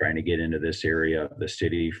 We've been trying to get into this area of the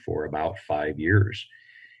city for about 5 years.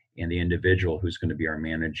 And the individual who's going to be our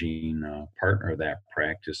managing partner of that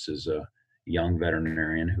practice is a young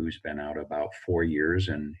veterinarian who's been out about 4 years,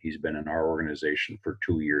 and he's been in our organization for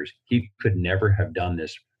 2 years. He could never have done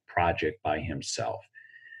this project by himself,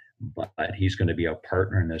 but he's going to be a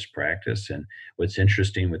partner in this practice. And what's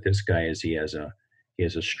interesting with this guy is he has a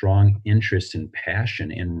strong interest and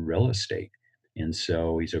passion in real estate. And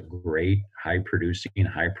so he's a great, high producing,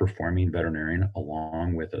 high performing veterinarian,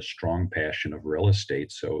 along with a strong passion of real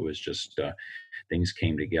estate. So it was just things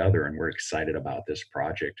came together, and we're excited about this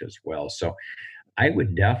project as well. So I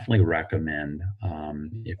would definitely recommend,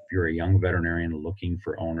 if you're a young veterinarian looking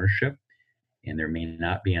for ownership and there may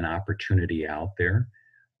not be an opportunity out there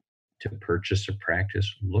to purchase a practice,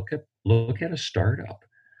 look at a startup.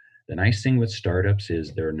 The nice thing with startups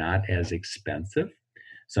is they're not as expensive.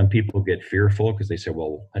 Some people get fearful because they say,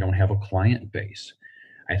 well, I don't have a client base.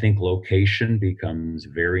 I think location becomes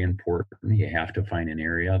very important. You have to find an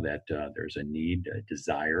area that there's a need, a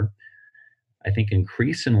desire. I think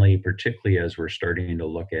increasingly, particularly as we're starting to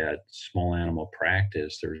look at small animal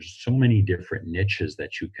practice, there's so many different niches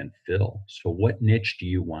that you can fill. So what niche do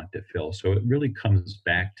you want to fill? So it really comes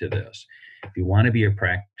back to this. If you want to be a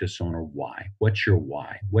practice owner, why? What's your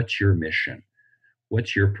why? What's your mission?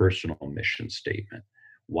 What's your personal mission statement?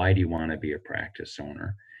 Why do you want to be a practice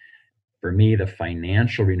owner? For me, the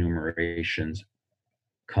financial remunerations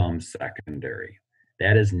come secondary.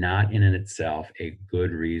 That is not in itself a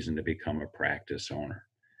good reason to become a practice owner.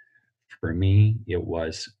 For me, it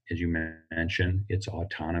was, as you mentioned, it's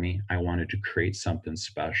autonomy. I wanted to create something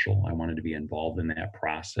special. I wanted to be involved in that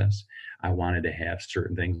process. I wanted to have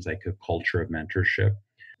certain things like a culture of mentorship.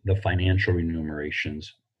 The financial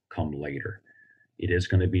remunerations come later. It is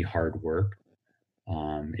going to be hard work.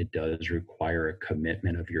 It does require a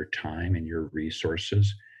commitment of your time and your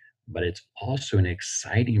resources, but it's also an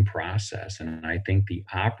exciting process. And I think the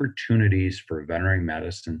opportunities for veterinary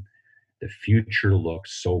medicine, the future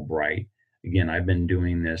looks so bright. Again, I've been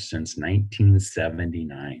doing this since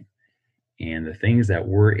 1979. And the things that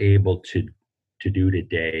we're able to do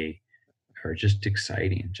today are just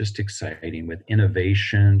exciting with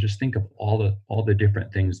innovation. Just think of all the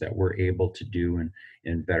different things that we're able to do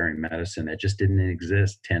in veterinary medicine that just didn't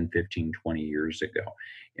exist 10, 15, 20 years ago.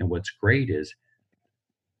 And what's great is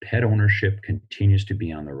pet ownership continues to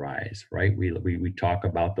be on the rise, right? We talk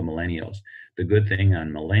about the millennials. The good thing on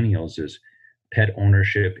millennials is pet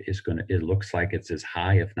ownership it looks like it's as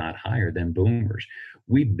high, if not higher, than boomers.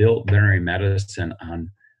 We built veterinary medicine on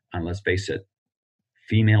let's face it,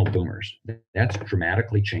 female boomers. That's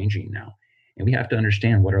dramatically changing now. And we have to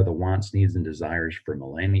understand what are the wants, needs, and desires for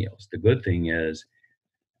millennials. The good thing is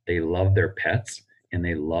they love their pets and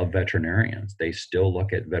they love veterinarians. They still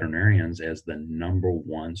look at veterinarians as the number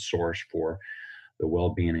one source for the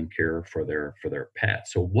well-being and care for their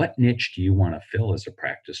pets. So what niche do you want to fill as a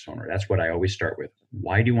practice owner? That's what I always start with.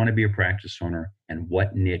 Why do you want to be a practice owner, and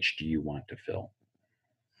what niche do you want to fill?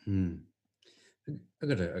 I've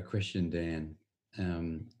got a question, Dan.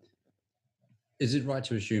 Is it right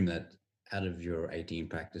to assume that out of your 18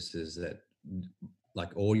 practices that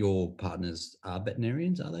like all your partners are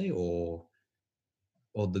veterinarians, are they? Or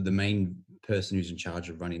the main person who's in charge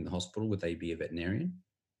of running the hospital, would they be a veterinarian?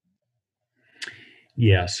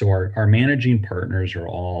 Yeah, so our managing partners are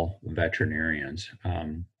all veterinarians.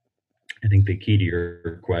 I think the key to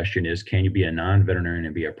your question is, can you be a non-veterinarian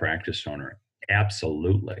and be a practice owner?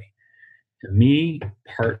 Absolutely. To me,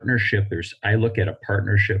 I look at a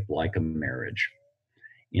partnership like a marriage.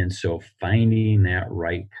 And so finding that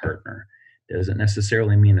right partner doesn't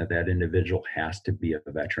necessarily mean that that individual has to be a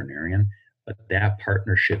veterinarian, but that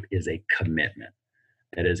partnership is a commitment.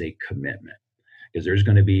 That is a commitment, because there's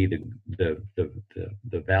going to be the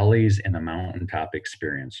valleys and the mountaintop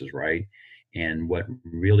experiences, right? And what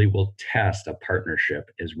really will test a partnership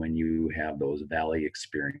is when you have those valley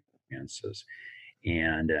experiences.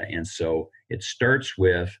 And so it starts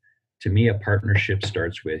with, to me, a partnership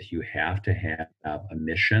starts with, you have to have a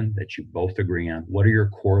mission that you both agree on. What are your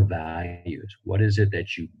core values? What is it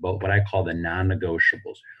that you both, what I call the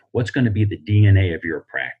non-negotiables? What's going to be the DNA of your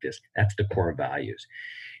practice? That's the core values.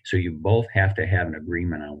 So you both have to have an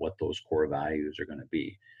agreement on what those core values are going to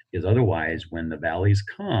be, because otherwise, when the valleys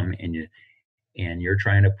come and you're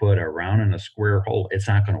trying to put a round in a square hole, it's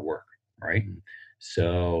not going to work, right?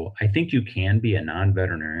 So I think you can be a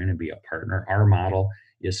non-veterinarian and be a partner. Our model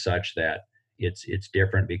is such that it's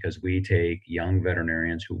different, because we take young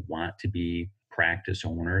veterinarians who want to be practice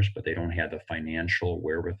owners, but they don't have the financial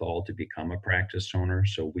wherewithal to become a practice owner.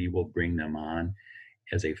 So we will bring them on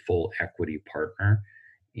as a full equity partner,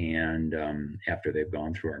 and after they've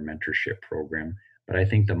gone through our mentorship program. But I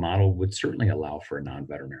think the model would certainly allow for a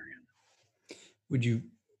non-veterinarian. Would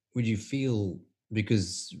you feel,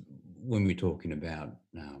 because when we're talking about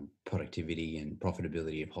productivity and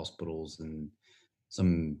profitability of hospitals, and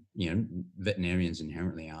some veterinarians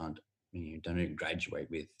inherently aren't, don't even graduate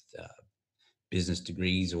with business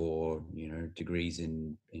degrees, or degrees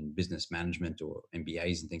in business management or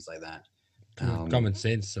MBAs and things like that. Common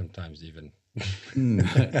sense sometimes even.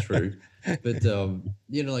 True, but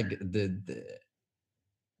like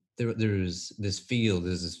there's this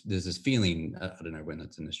feeling, I don't know when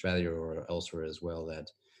it's in Australia or elsewhere as well, that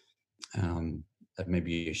that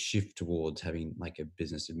maybe a shift towards having like a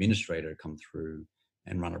business administrator come through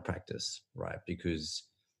and run a practice, right? Because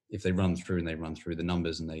if they run through the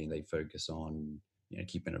numbers, and they focus on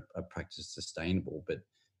keeping a practice sustainable. But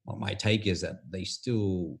what my take is that they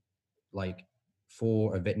still, like,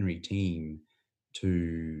 for a veterinary team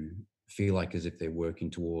to feel like as if they're working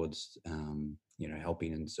towards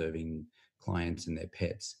helping and serving clients and their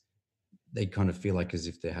pets, they kind of feel like as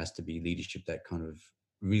if there has to be leadership that kind of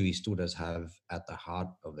really still does have at the heart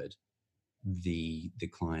of it the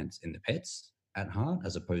clients and the pets at heart,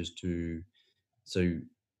 as opposed to, so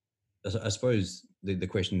I suppose the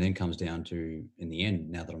question then comes down to, in the end,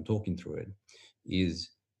 now that I'm talking through it, is,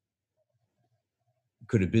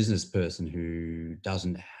 could a business person who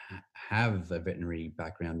doesn't have a veterinary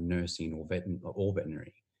background, nursing or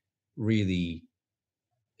veterinary, really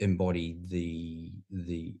embody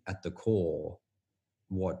the at the core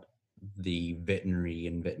what the veterinary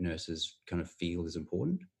and vet nurses kind of feel is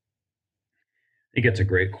important? I think it's a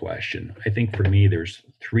great question. I think for me, there's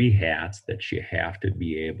three hats that you have to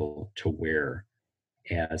be able to wear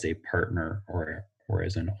as a partner or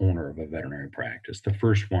as an owner of a veterinary practice. The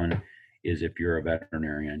first one is, if you're a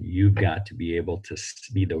veterinarian, you've got to be able to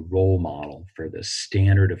be the role model for the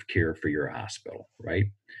standard of care for your hospital, right?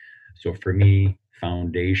 So for me,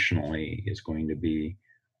 foundationally is going to be,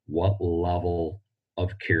 what level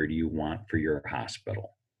of care do you want for your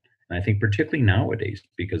hospital? And I think particularly nowadays,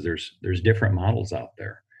 because there's different models out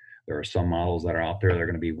there. There are some models that are out there that are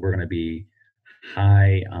going to be, we're going to be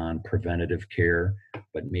high on preventative care,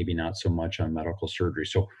 but maybe not so much on medical surgery.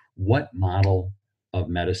 So what model of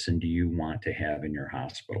medicine do you want to have in your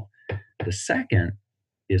hospital? The second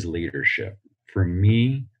is leadership. For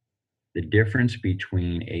me, the difference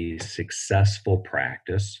between a successful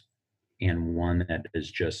practice and one that is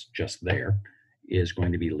just there is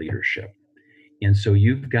going to be leadership. And so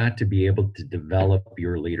you've got to be able to develop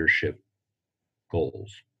your leadership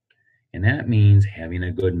goals. And that means having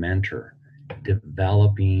a good mentor,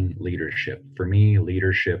 developing leadership. For me,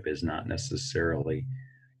 leadership is not necessarily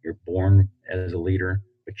you're born as a leader,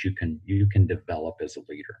 but you can develop as a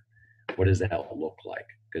leader. What does that look like?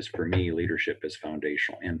 Because for me, leadership is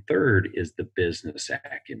foundational. And third is the business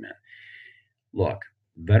acumen. look,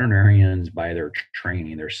 veterinarians, by their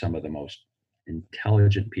training, they're some of the most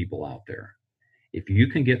intelligent people out there. If you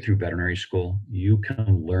can get through veterinary school, you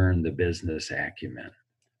can learn the business acumen.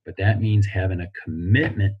 But that means having a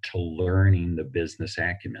commitment to learning the business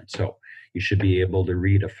acumen. So you should be able to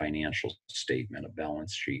read a financial statement, a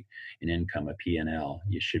balance sheet, an income, a P&L.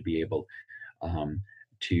 You should be able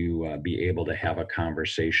to be able to have a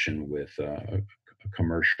conversation with a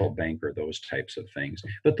commercial banker, those types of things.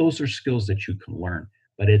 But those are skills that you can learn.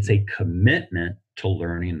 But it's a commitment to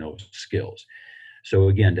learning those skills. So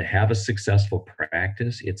again, to have a successful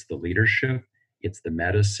practice, it's the leadership, it's the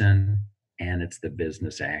medicine, and it's the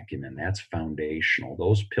business acumen. That's foundational.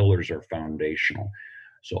 Those pillars are foundational.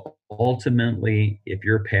 So ultimately, if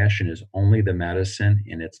your passion is only the medicine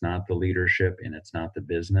and it's not the leadership and it's not the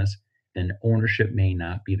business, then ownership may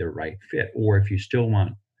not be the right fit. Or if you still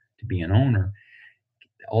want to be an owner,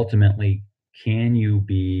 ultimately, can you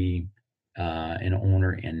be an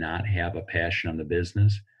owner and not have a passion on the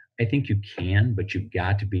business? I think you can, but you've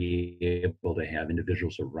got to be able to have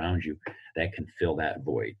individuals around you that can fill that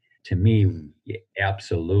void. To me, you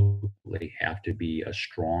absolutely have to be a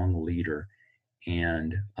strong leader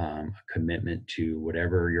and a commitment to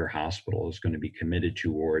whatever your hospital is going to be committed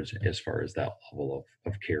towards as far as that level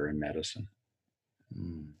of care and medicine.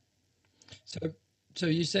 So, so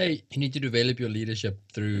you say you need to develop your leadership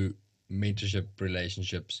through mentorship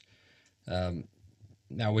relationships.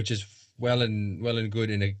 Now, which is well and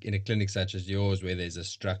good in a clinic such as yours, where there's a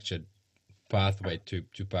structured pathway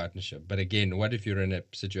to partnership. But again, what if you're in a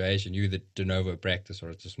situation, you're the de novo practice, or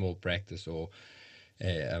it's a small practice, or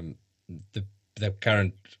the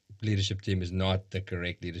current leadership team is not the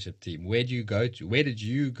correct leadership team? Where do you go to? Where did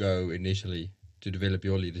you go initially to develop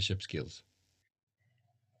your leadership skills?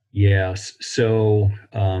 Yes. So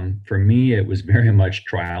for me, it was very much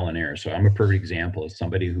trial and error. So I'm a perfect example of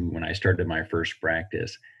somebody who, when I started my first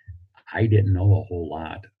practice, I didn't know a whole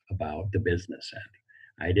lot about the business end.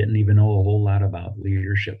 I didn't even know a whole lot about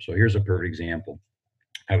leadership. So here's a perfect example.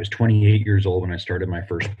 I was 28 years old when I started my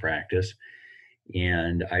first practice,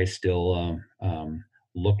 and I still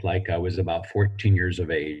looked like I was about 14 years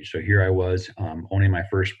of age. So here I was owning my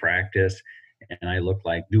first practice, and I looked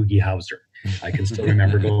like Doogie Howser. I can still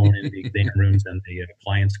remember going in the exam rooms and the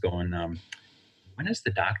clients going, when is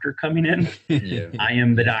the doctor coming in? Yeah. I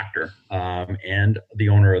am the doctor and the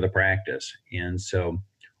owner of the practice. And so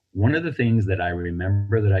one of the things that I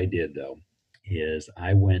remember that I did, though, is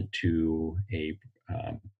I went to a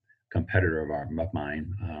competitor of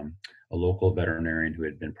mine, a local veterinarian who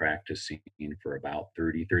had been practicing for about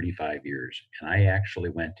 30, 35 years. And I actually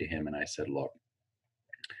went to him and I said, look,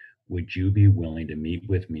 would you be willing to meet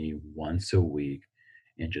with me once a week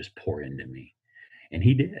and just pour into me? And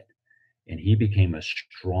he did. And he became a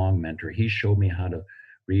strong mentor. He showed me how to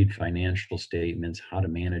read financial statements, how to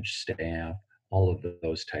manage staff, all of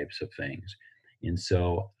those types of things. And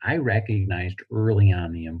so I recognized early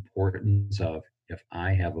on the importance of, if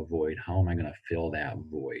I have a void, how am I going to fill that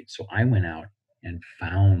void? So I went out and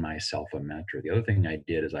found myself a mentor. The other thing I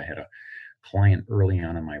did is I had a client early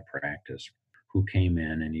on in my practice who came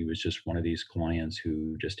in, and he was just one of these clients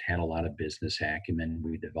who just had a lot of business acumen.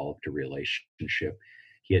 We developed a relationship.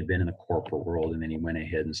 He had been in the corporate world, and then he went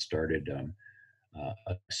ahead and started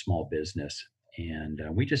a small business, and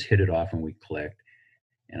we just hit it off and we clicked.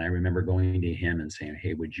 And I remember going to him and saying,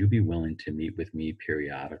 hey, would you be willing to meet with me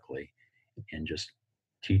periodically and just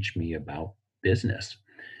teach me about business?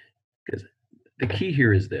 Because the key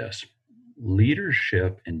here is this: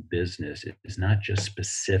 leadership in business is not just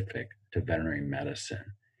specific to veterinary medicine.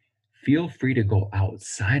 Feel free to go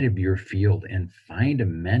outside of your field and find a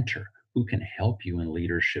mentor who can help you in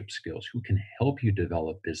leadership skills, who can help you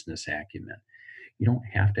develop business acumen. You don't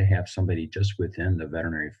have to have somebody just within the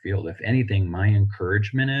veterinary field. If anything, my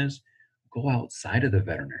encouragement is go outside of the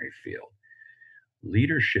veterinary field.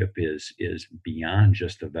 Leadership is beyond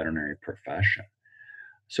just the veterinary profession.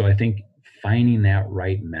 So I think finding that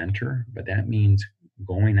right mentor, but that means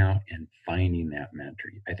going out and finding that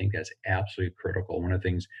mentor. I think that's absolutely critical. One of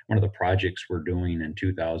the projects we're doing in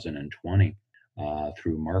 2020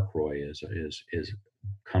 through Markwalder is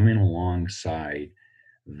coming alongside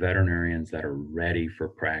veterinarians that are ready for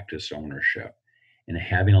practice ownership and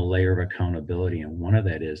having a layer of accountability. And one of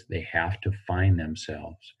that is they have to find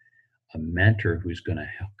themselves a mentor who's going to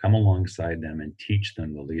come alongside them and teach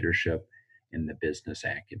them the leadership and the business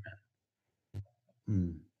acumen.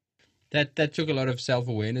 That took a lot of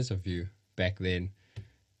self-awareness of you back then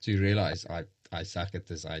to realize I suck at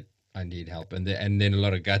this. I need help, and then a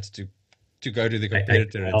lot of guts to go to the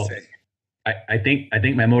competitor and say. I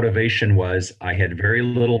think my motivation was I had very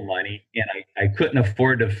little money and I couldn't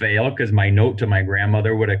afford to fail because my note to my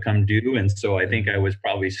grandmother would have come due. And so I think I was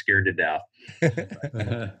probably scared to death.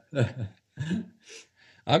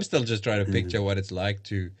 I'm still just trying to picture what it's like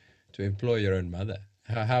to employ your own mother.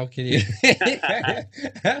 How can you? I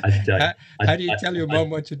tell you, How do you tell your mom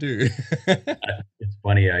what to do? it's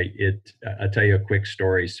funny. I'll tell you a quick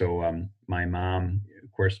story. So my mom,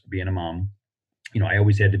 of course, being a mom, I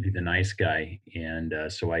always had to be the nice guy, and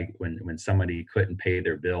so when somebody couldn't pay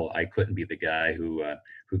their bill, I couldn't be the guy who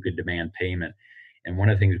could demand payment. And one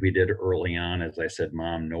of the things we did early on is I said,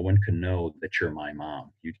 "Mom, no one can know that you're my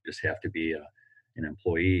mom. You just have to be an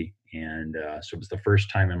employee." And so it was the first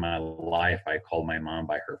time in my life I called my mom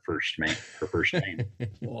by her first name. And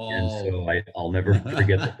so Whoa. I'll never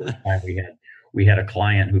forget the first time we had a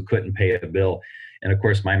client who couldn't pay a bill, and of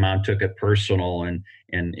course my mom took it personal and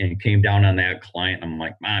came down on that client. I'm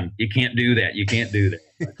like, Mom, you can't do that. You can't do that.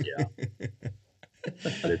 But yeah,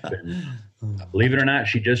 but it's been, believe it or not,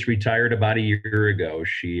 she just retired about a year ago.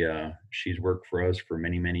 She's worked for us for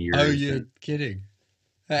many Oh, years. you're And kidding.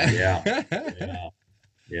 yeah, yeah,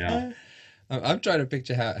 yeah. I'm trying to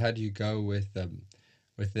picture how do you go with an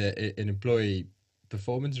employee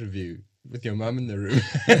performance review with your mum in the room?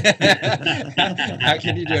 How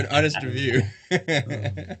can you do an honest review?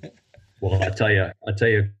 Well, I'll tell you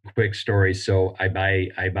a quick story. So I buy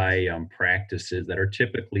practices that are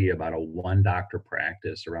typically about a one doctor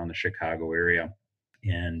practice around the Chicago area,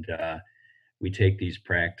 and we take these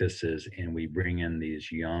practices and we bring in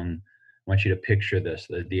these young. I want you to picture this.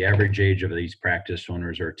 The average age of these practice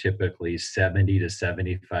owners are typically 70 to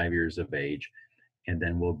 75 years of age, and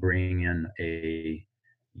then we'll bring in a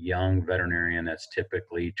young veterinarian that's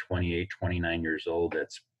typically 28, 29 years old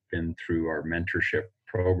that's been through our mentorship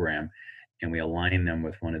program, and we align them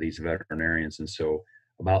with one of these veterinarians. And so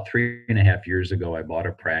about 3.5 years ago, I bought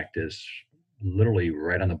a practice literally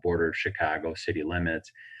right on the border of Chicago city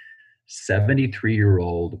limits,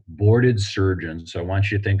 73-year-old boarded surgeon. So I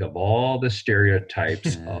want you to think of all the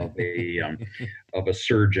stereotypes of a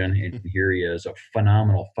surgeon, and here he is, a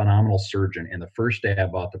phenomenal surgeon. And the first day I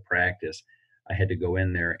bought the practice, I had to go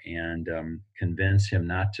in there and convince him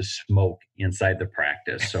not to smoke inside the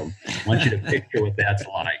practice. So I want you to picture what that's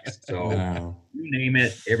like. So Wow. you name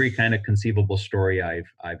it, every kind of conceivable story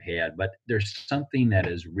I've had. But there's something that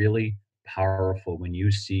is really powerful when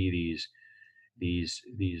you see these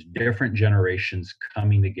different generations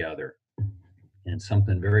coming together, and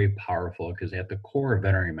something very powerful, because at the core of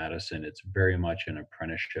veterinary medicine, it's very much an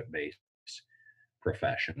apprenticeship based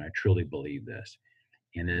profession. I truly believe this.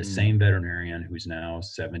 And the same veterinarian who's now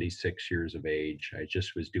 76 years of age, I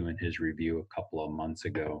just was doing his review a couple of months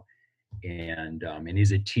ago, and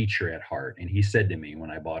he's a teacher at heart. And he said to me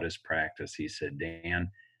when I bought his practice, he said,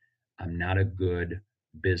 Dan, I'm not a good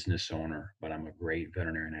business owner, but I'm a great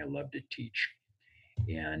veterinarian. I love to teach.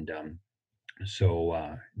 And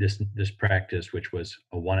so this practice, which was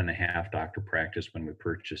a 1.5 doctor practice when we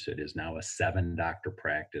purchased it, is now a 7 doctor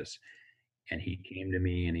practice. And he came to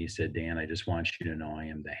me and he said, Dan, I just want you to know I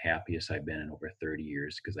am the happiest I've been in over 30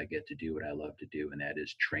 years because I get to do what I love to do, and that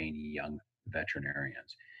is train young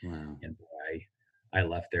veterinarians. Wow. And I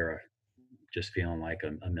left there just feeling like a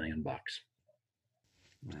 $1,000,000.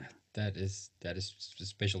 That is a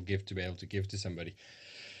special gift to be able to give to somebody.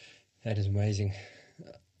 That is amazing.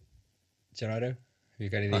 Gerardo, you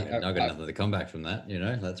got anything? I got nothing to come back from that.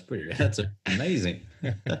 That's amazing.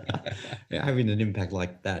 Yeah, having an impact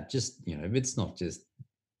like that, just, it's not just,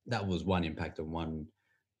 that was one impact on one,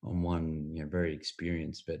 very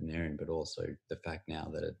experienced veterinarian, but also the fact now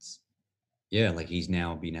that it's, like he's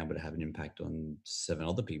now been able to have an impact on 7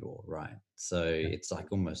 other people, right? So it's like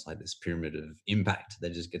almost like this pyramid of impact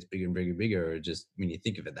that just gets bigger and bigger and bigger. Or just when you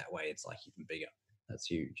think of it that way, it's like even bigger. That's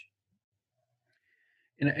huge.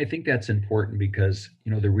 And I think that's important because,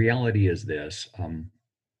 the reality is this.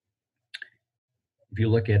 If you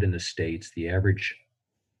look at in the States, the average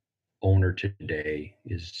owner today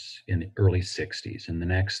is in the early 60s. In the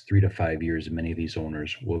next 3 to 5 years, many of these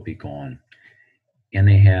owners will be gone. And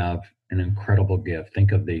they have an incredible gift.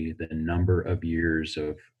 Think of the number of years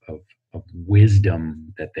of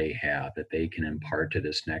wisdom that they have, that they can impart to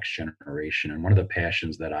this next generation. And one of the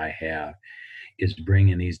passions that I have is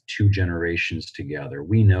bringing these 2 generations together.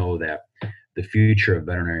 We know that the future of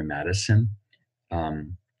veterinary medicine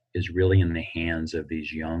is really in the hands of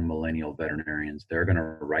these young millennial veterinarians. They're going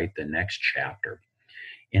to write the next chapter.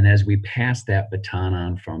 And as we pass that baton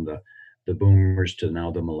on from the boomers to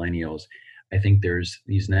now the millennials, I think there's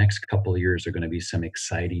these next couple of years are going to be some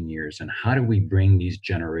exciting years. And how do we bring these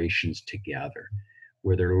generations together?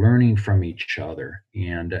 where they're learning from each other.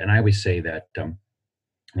 And I always say that, and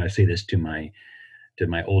I say this to my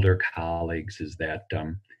older colleagues, is that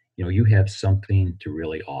you have something to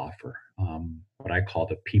really offer. What I call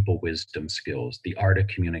the people wisdom skills, the art of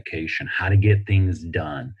communication, how to get things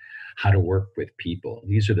done, how to work with people.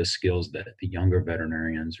 These are the skills that the younger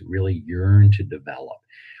veterinarians really yearn to develop.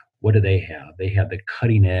 What do they have? They have the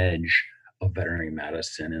cutting edge of veterinary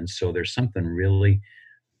medicine. And so there's something really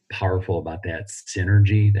powerful about that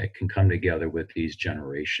synergy that can come together with these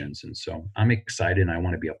generations. And so I'm excited and I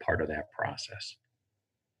want to be a part of that process.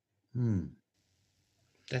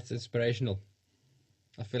 That's inspirational.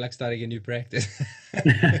 I feel like starting a new practice.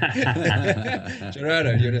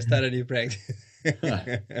 Gerardo, you want to start a new practice?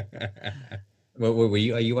 Well, are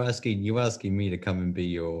you asking me to come and be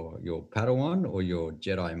your Padawan or your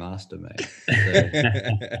Jedi Master, mate?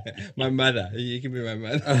 My mother. You can be my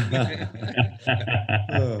mother.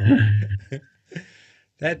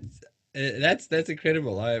 That's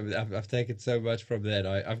incredible. I've taken so much from that.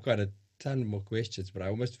 I've got a ton more questions, but I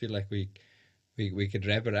almost feel like we could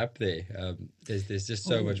wrap it up there. There's just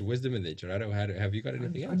so much wisdom in there, Gerardo. Have you got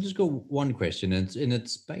anything else? I've just got one question, and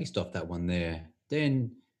it's based off that one there.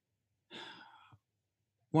 Then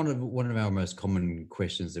one of our most common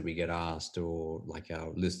questions that we get asked, or like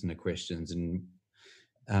our listener questions, and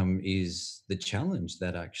is the challenge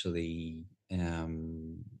that actually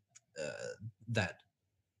that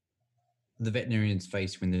the veterinarians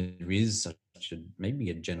face when there is such maybe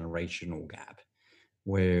a generational gap,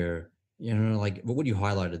 where like what you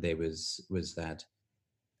highlighted there was that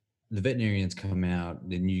the veterinarians come out,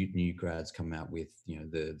 the new grads come out with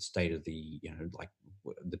the state of the like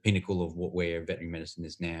the pinnacle of where veterinary medicine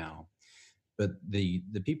is now, but the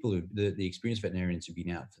people the experienced veterinarians who've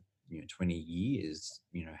been out for 20 years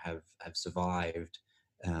have survived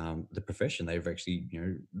the profession. They've actually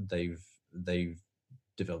they've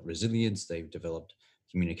developed resilience, they've developed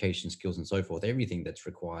communication skills and so forth, everything that's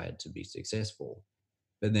required to be successful.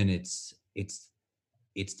 But then it's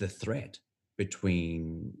the threat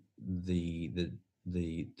between the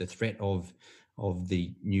threat of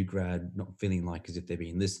the new grad not feeling like as if they're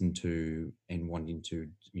being listened to and wanting to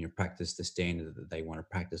practice the standard that they want to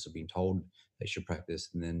practice or being told they should practice,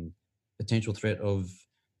 and then potential threat of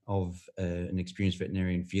an experienced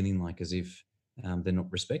veterinarian feeling like as if they're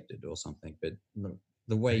not respected or something. But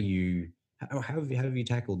the way how have you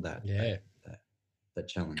tackled that that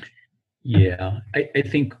challenge? Yeah, I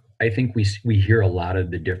think we hear a lot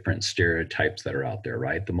of the different stereotypes that are out there,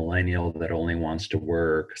 right? The millennial that only wants to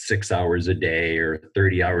work 6 hours a day or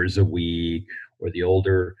 30 hours a week, or the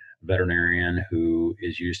older veterinarian who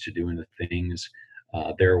is used to doing the things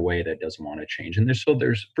their way, that doesn't want to change. And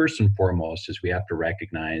there's first and foremost is we have to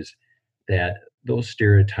recognize that those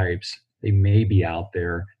stereotypes, they may be out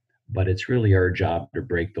there, but it's really our job to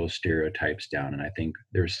break those stereotypes down. And I think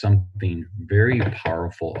there's something very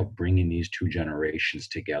powerful of bringing these two generations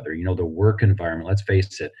together. The work environment, let's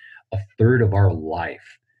face it, a third of our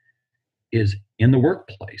life is in the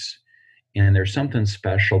workplace. And there's something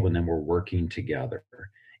special when then we're working together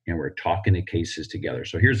and we're talking to cases together.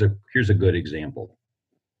 So here's a good example.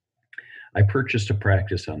 I purchased a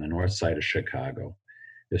practice on the north side of Chicago.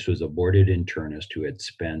 This was a boarded internist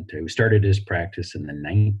who started his practice in the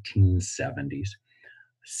 1970s,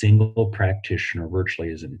 single practitioner virtually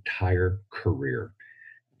his entire career.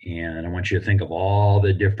 And I want you to think of all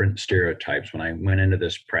the different stereotypes. When I went into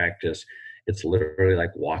this practice, it's literally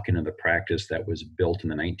like walking into the practice that was built in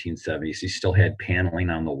the 1970s. He still had paneling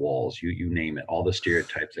on the walls, you name it, all the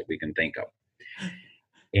stereotypes that we can think of.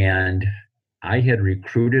 And I had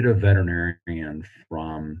recruited a veterinarian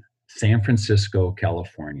from San Francisco,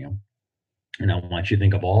 California. And I want you to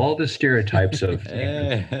think of all the stereotypes of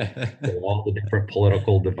all the different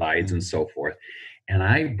political divides and so forth. And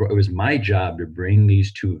it was my job to bring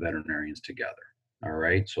these two veterinarians together. All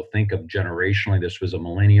right. So think of generationally, this was a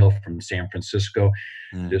millennial from San Francisco.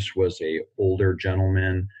 This was a older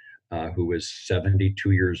gentleman who was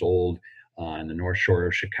 72 years old on the North Shore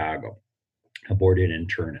of Chicago, a boarded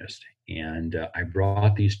internist. And I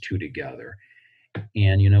brought these two together.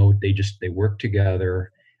 And they worked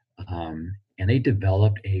together, and they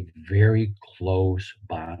developed a very close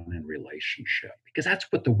bond and relationship, because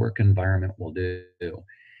that's what the work environment will do.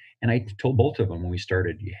 And I told both of them when we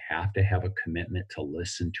started, you have to have a commitment to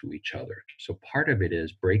listen to each other. So part of it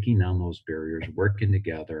is breaking down those barriers, working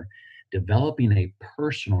together, developing a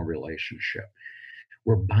personal relationship.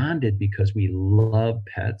 We're bonded because we love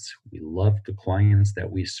pets. We love the clients that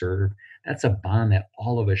we serve. That's a bond that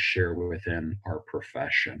all of us share within our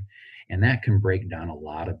profession. And that can break down a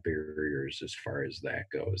lot of barriers as far as that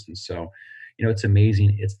goes. And so, It's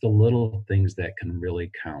amazing. It's the little things that can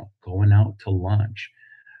really count. Going out to lunch,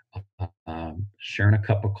 sharing a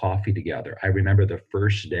cup of coffee together. I remember the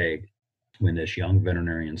first day when this young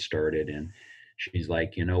veterinarian started, and she's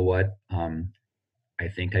like, you know what? I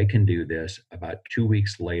think I can do this. About 2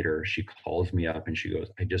 weeks later, she calls me up and she goes,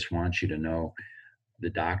 I just want you to know the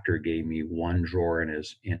doctor gave me one drawer in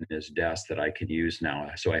his desk that I can use now.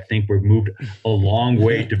 So I think we've moved a long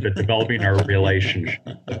way to developing our relationship.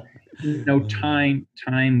 Time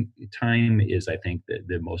is, I think,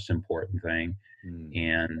 the most important thing.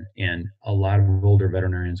 And a lot of older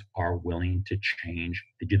veterinarians are willing to change.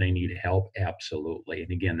 Do they need help? Absolutely.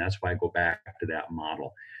 And again, that's why I go back to that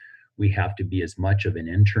model. We have to be as much of an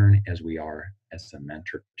intern as we are as a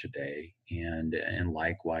mentor today. And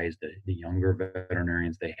likewise, the younger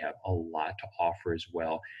veterinarians, they have a lot to offer as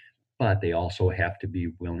well, but they also have to be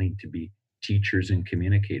willing to be teachers and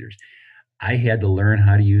communicators. I had to learn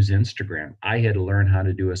how to use Instagram. I had to learn how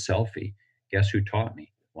to do a selfie. Guess who taught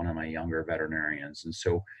me? One of my younger veterinarians. And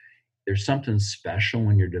so there's something special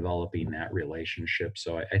when you're developing that relationship.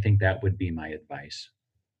 So I think that would be my advice.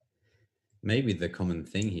 Maybe the common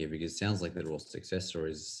thing here, because it sounds like they're all success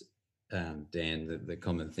stories, Dan, the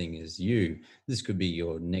common thing is this could be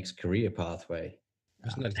your next career pathway.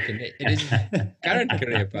 It's not connect. It is current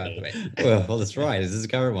career pathway. Well, that's right. This is a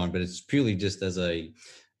current one, but it's purely just as the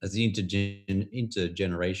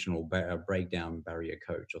intergenerational breakdown barrier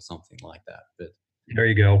coach or something like that. But there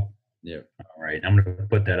you go. Yeah. All right. I'm going to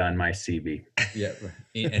put that on my CV. Yeah.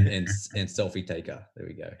 And selfie taker. There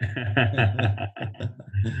we go.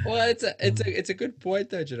 Well, it's a good point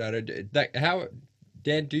though, Gerardo. Like, how,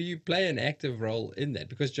 Dan, do you play an active role in that?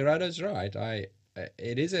 Because Gerardo's right.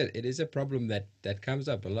 It is a problem that comes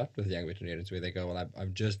up a lot with young veterinarians, where they go, well,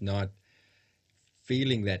 I'm just not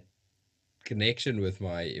feeling that connection with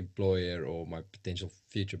my employer or my potential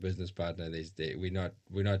future business partner. We're not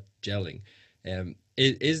gelling.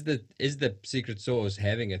 Is the secret sauce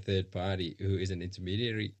having a third party who is an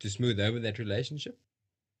intermediary to smooth over that relationship?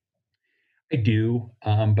 I do,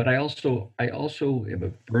 but I also am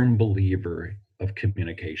a firm believer of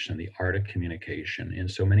communication, the art of communication. And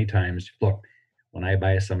so many times, look, when I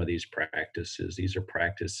buy some of these are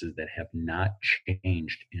practices that have not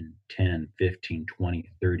changed in 10, 15, 20,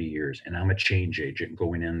 30 years. And I'm a change agent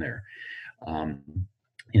going in there.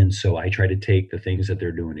 And so I try to take the things that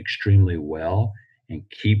they're doing extremely well and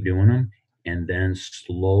keep doing them, and then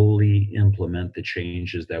slowly implement the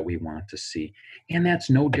changes that we want to see. And that's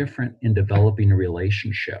no different in developing a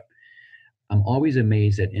relationship. I'm always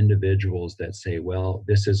amazed at individuals that say, well,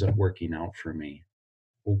 this isn't working out for me.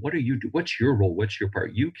 Well, what do you do? What's your role? What's your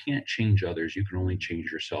part? You can't change others. You can only change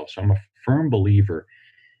yourself. So I'm a firm believer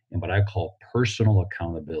in what I call personal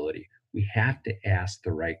accountability. We have to ask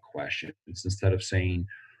the right questions instead of saying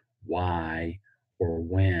why or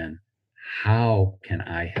when. How can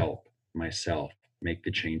I help myself make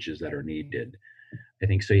the changes that are needed? I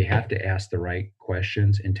think so. You have to ask the right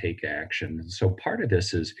questions and take action. And so part of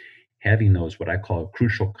this is having those, what I call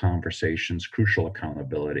crucial conversations, crucial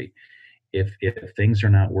accountability. If things are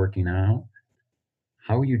not working out,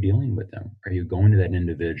 how are you dealing with them? Are you going to that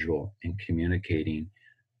individual and communicating,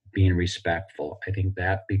 being respectful? I think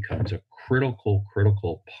that becomes a critical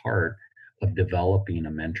part of developing a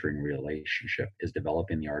mentoring relationship, is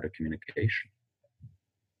developing the art of communication.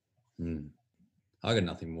 I got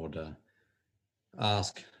nothing more to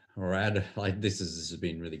ask or add. Like, this has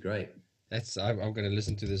been really great. I'm going to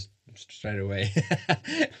listen to this straight away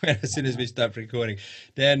as soon as we stop recording.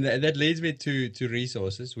 Dan, that leads me to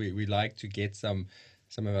resources. We like to get some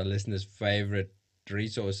of our listeners' favorite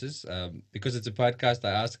resources. Because it's a podcast,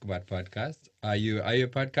 I ask about podcasts. Are you a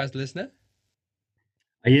podcast listener?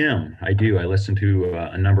 I am. I do. I listen to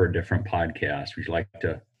a number of different podcasts. Would you like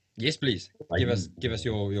to? Yes, please. Give us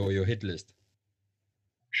your hit list.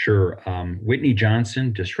 Sure. Whitney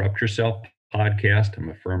Johnson, Disrupt Yourself podcast. I'm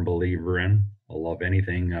a firm believer in. I love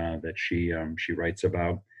anything that she writes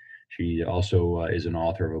about. She also is an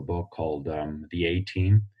author of a book called The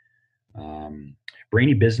A-Team.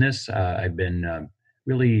 Brainy Business. I've been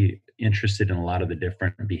really interested in a lot of the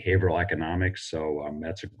different behavioral economics. So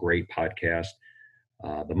that's a great podcast.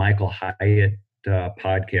 The Michael Hyatt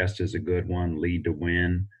podcast is a good one. Lead to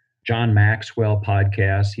Win. John Maxwell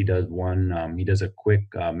podcast. He does one. He does a quick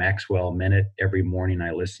Maxwell minute every morning.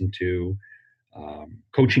 I listen to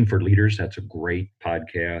Coaching for Leaders. That's a great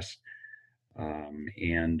podcast.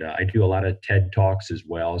 And I do a lot of TED Talks as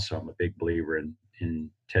well. So I'm a big believer in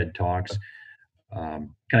TED Talks.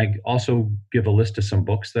 Can I also give a list of some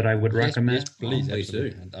books that I would recommend? Yes, please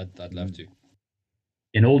do. I'd love to.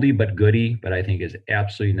 an oldie but goodie, but I think is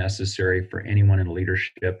absolutely necessary for anyone in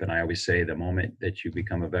leadership. And I always say the moment that you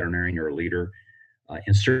become a veterinarian, you're a leader.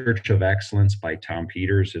 In Search of Excellence by Tom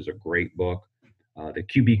Peters is a great book. The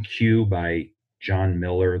QBQ by John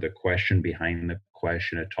Miller, The Question Behind the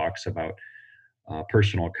Question, it talks about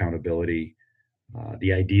personal accountability.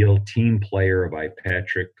 The Ideal Team Player by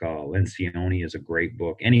Patrick Lencioni is a great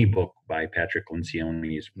book. Any book by Patrick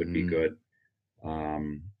Lencioni would be good.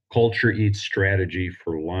 Culture Eats Strategy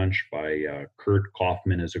for Lunch by Kurt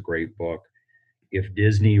Kaufman is a great book. If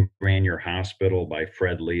Disney Ran Your Hospital by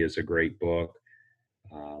Fred Lee is a great book.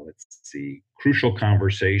 Let's see. Crucial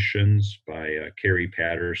Conversations by Carrie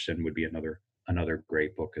Patterson would be another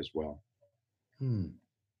great book as well.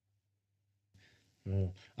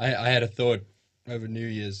 I had a thought over New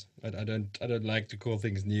Year's. I don't like to call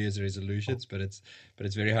things New Year's resolutions, but it's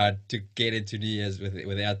very hard to get into New Year's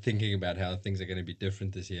without thinking about how things are going to be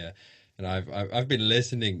different this year. And I've been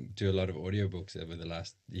listening to a lot of audiobooks over the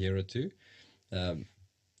last year or two.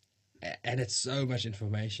 And it's so much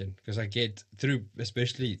information because I get through,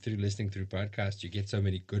 especially through listening through podcasts, you get so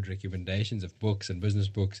many good recommendations of books and business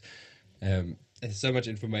books. There's so much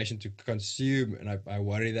information to consume, and I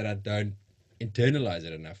worry that I don't internalize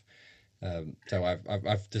it enough. So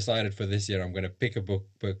I've decided for this year I'm going to pick a book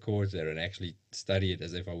per quarter and actually study it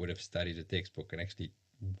as if I would have studied a textbook and actually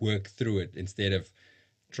work through it instead of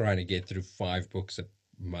trying to get through 5 books a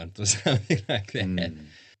month or something like that.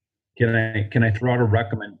 Can I throw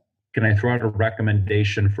out a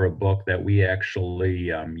recommendation for a book that we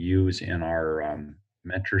actually use in our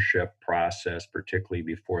mentorship process, particularly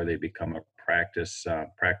before they become a practice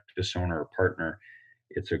owner or partner?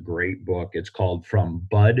 It's a great book. It's called From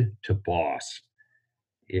Bud to Boss.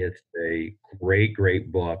 It's a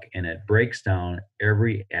great book, and it breaks down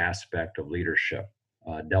every aspect of leadership,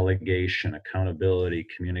 delegation, accountability,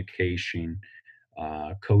 communication,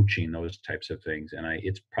 coaching, those types of things. And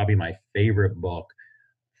it's probably my favorite book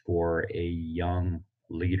for a young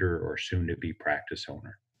leader or soon to be practice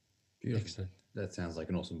owner. Beautiful. Excellent. That sounds like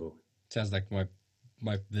an awesome book. Sounds like my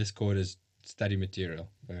this quarter's study material.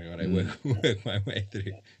 I work my way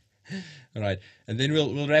through. All right, and then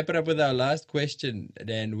we'll wrap it up with our last question.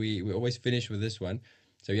 Dan, we always finish with this one.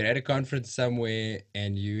 So you're at a conference somewhere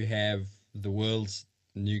and you have the world's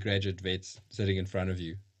new graduate vets sitting in front of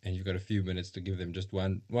you, and you've got a few minutes to give them just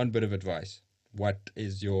one bit of advice. What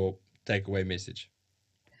is your takeaway message?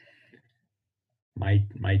 My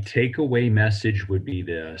takeaway message would be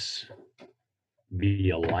this: be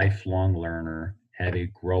a lifelong learner, have a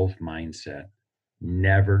growth mindset,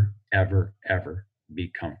 never, ever, ever be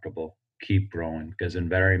comfortable, keep growing, because in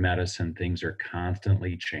veterinary medicine, things are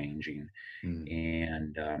constantly changing.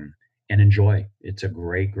 And enjoy. It's a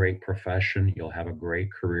great profession. You'll have a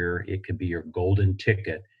great career. It could be your golden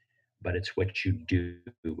ticket, but it's what you do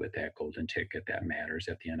with that golden ticket that matters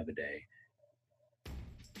at the end of the day.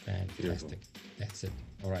 Fantastic. Beautiful. That's it.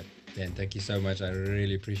 All right, Dan, thank you so much. I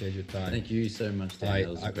really appreciate your time. Thank you so much, Dan. That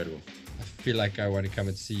was incredible. I feel like I want to come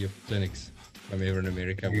and see your clinics. If I'm ever in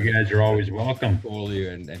America, You guys are always welcome. Call you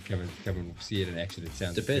and come and see it in action. It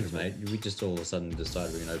sounds Depends, incredible. mate. We just all of a sudden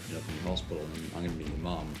decided we're going to open up in the hospital, and I'm going to be your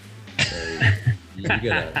mum. So you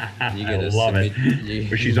gotta I love it.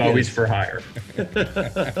 But she's always for hire.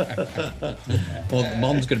 Well,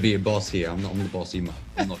 mom's going to be a boss here. I'm the bossy mum.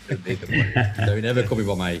 I'm not going to be the one. So never call me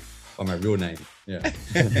by my real name. Yeah.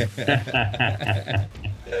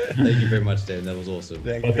 Thank you very much, Dan. That was awesome.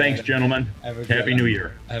 Well, thanks, gentlemen. Happy New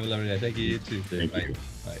Year. Have a lovely day. Thank you. You too. Thank you.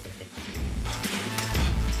 Bye.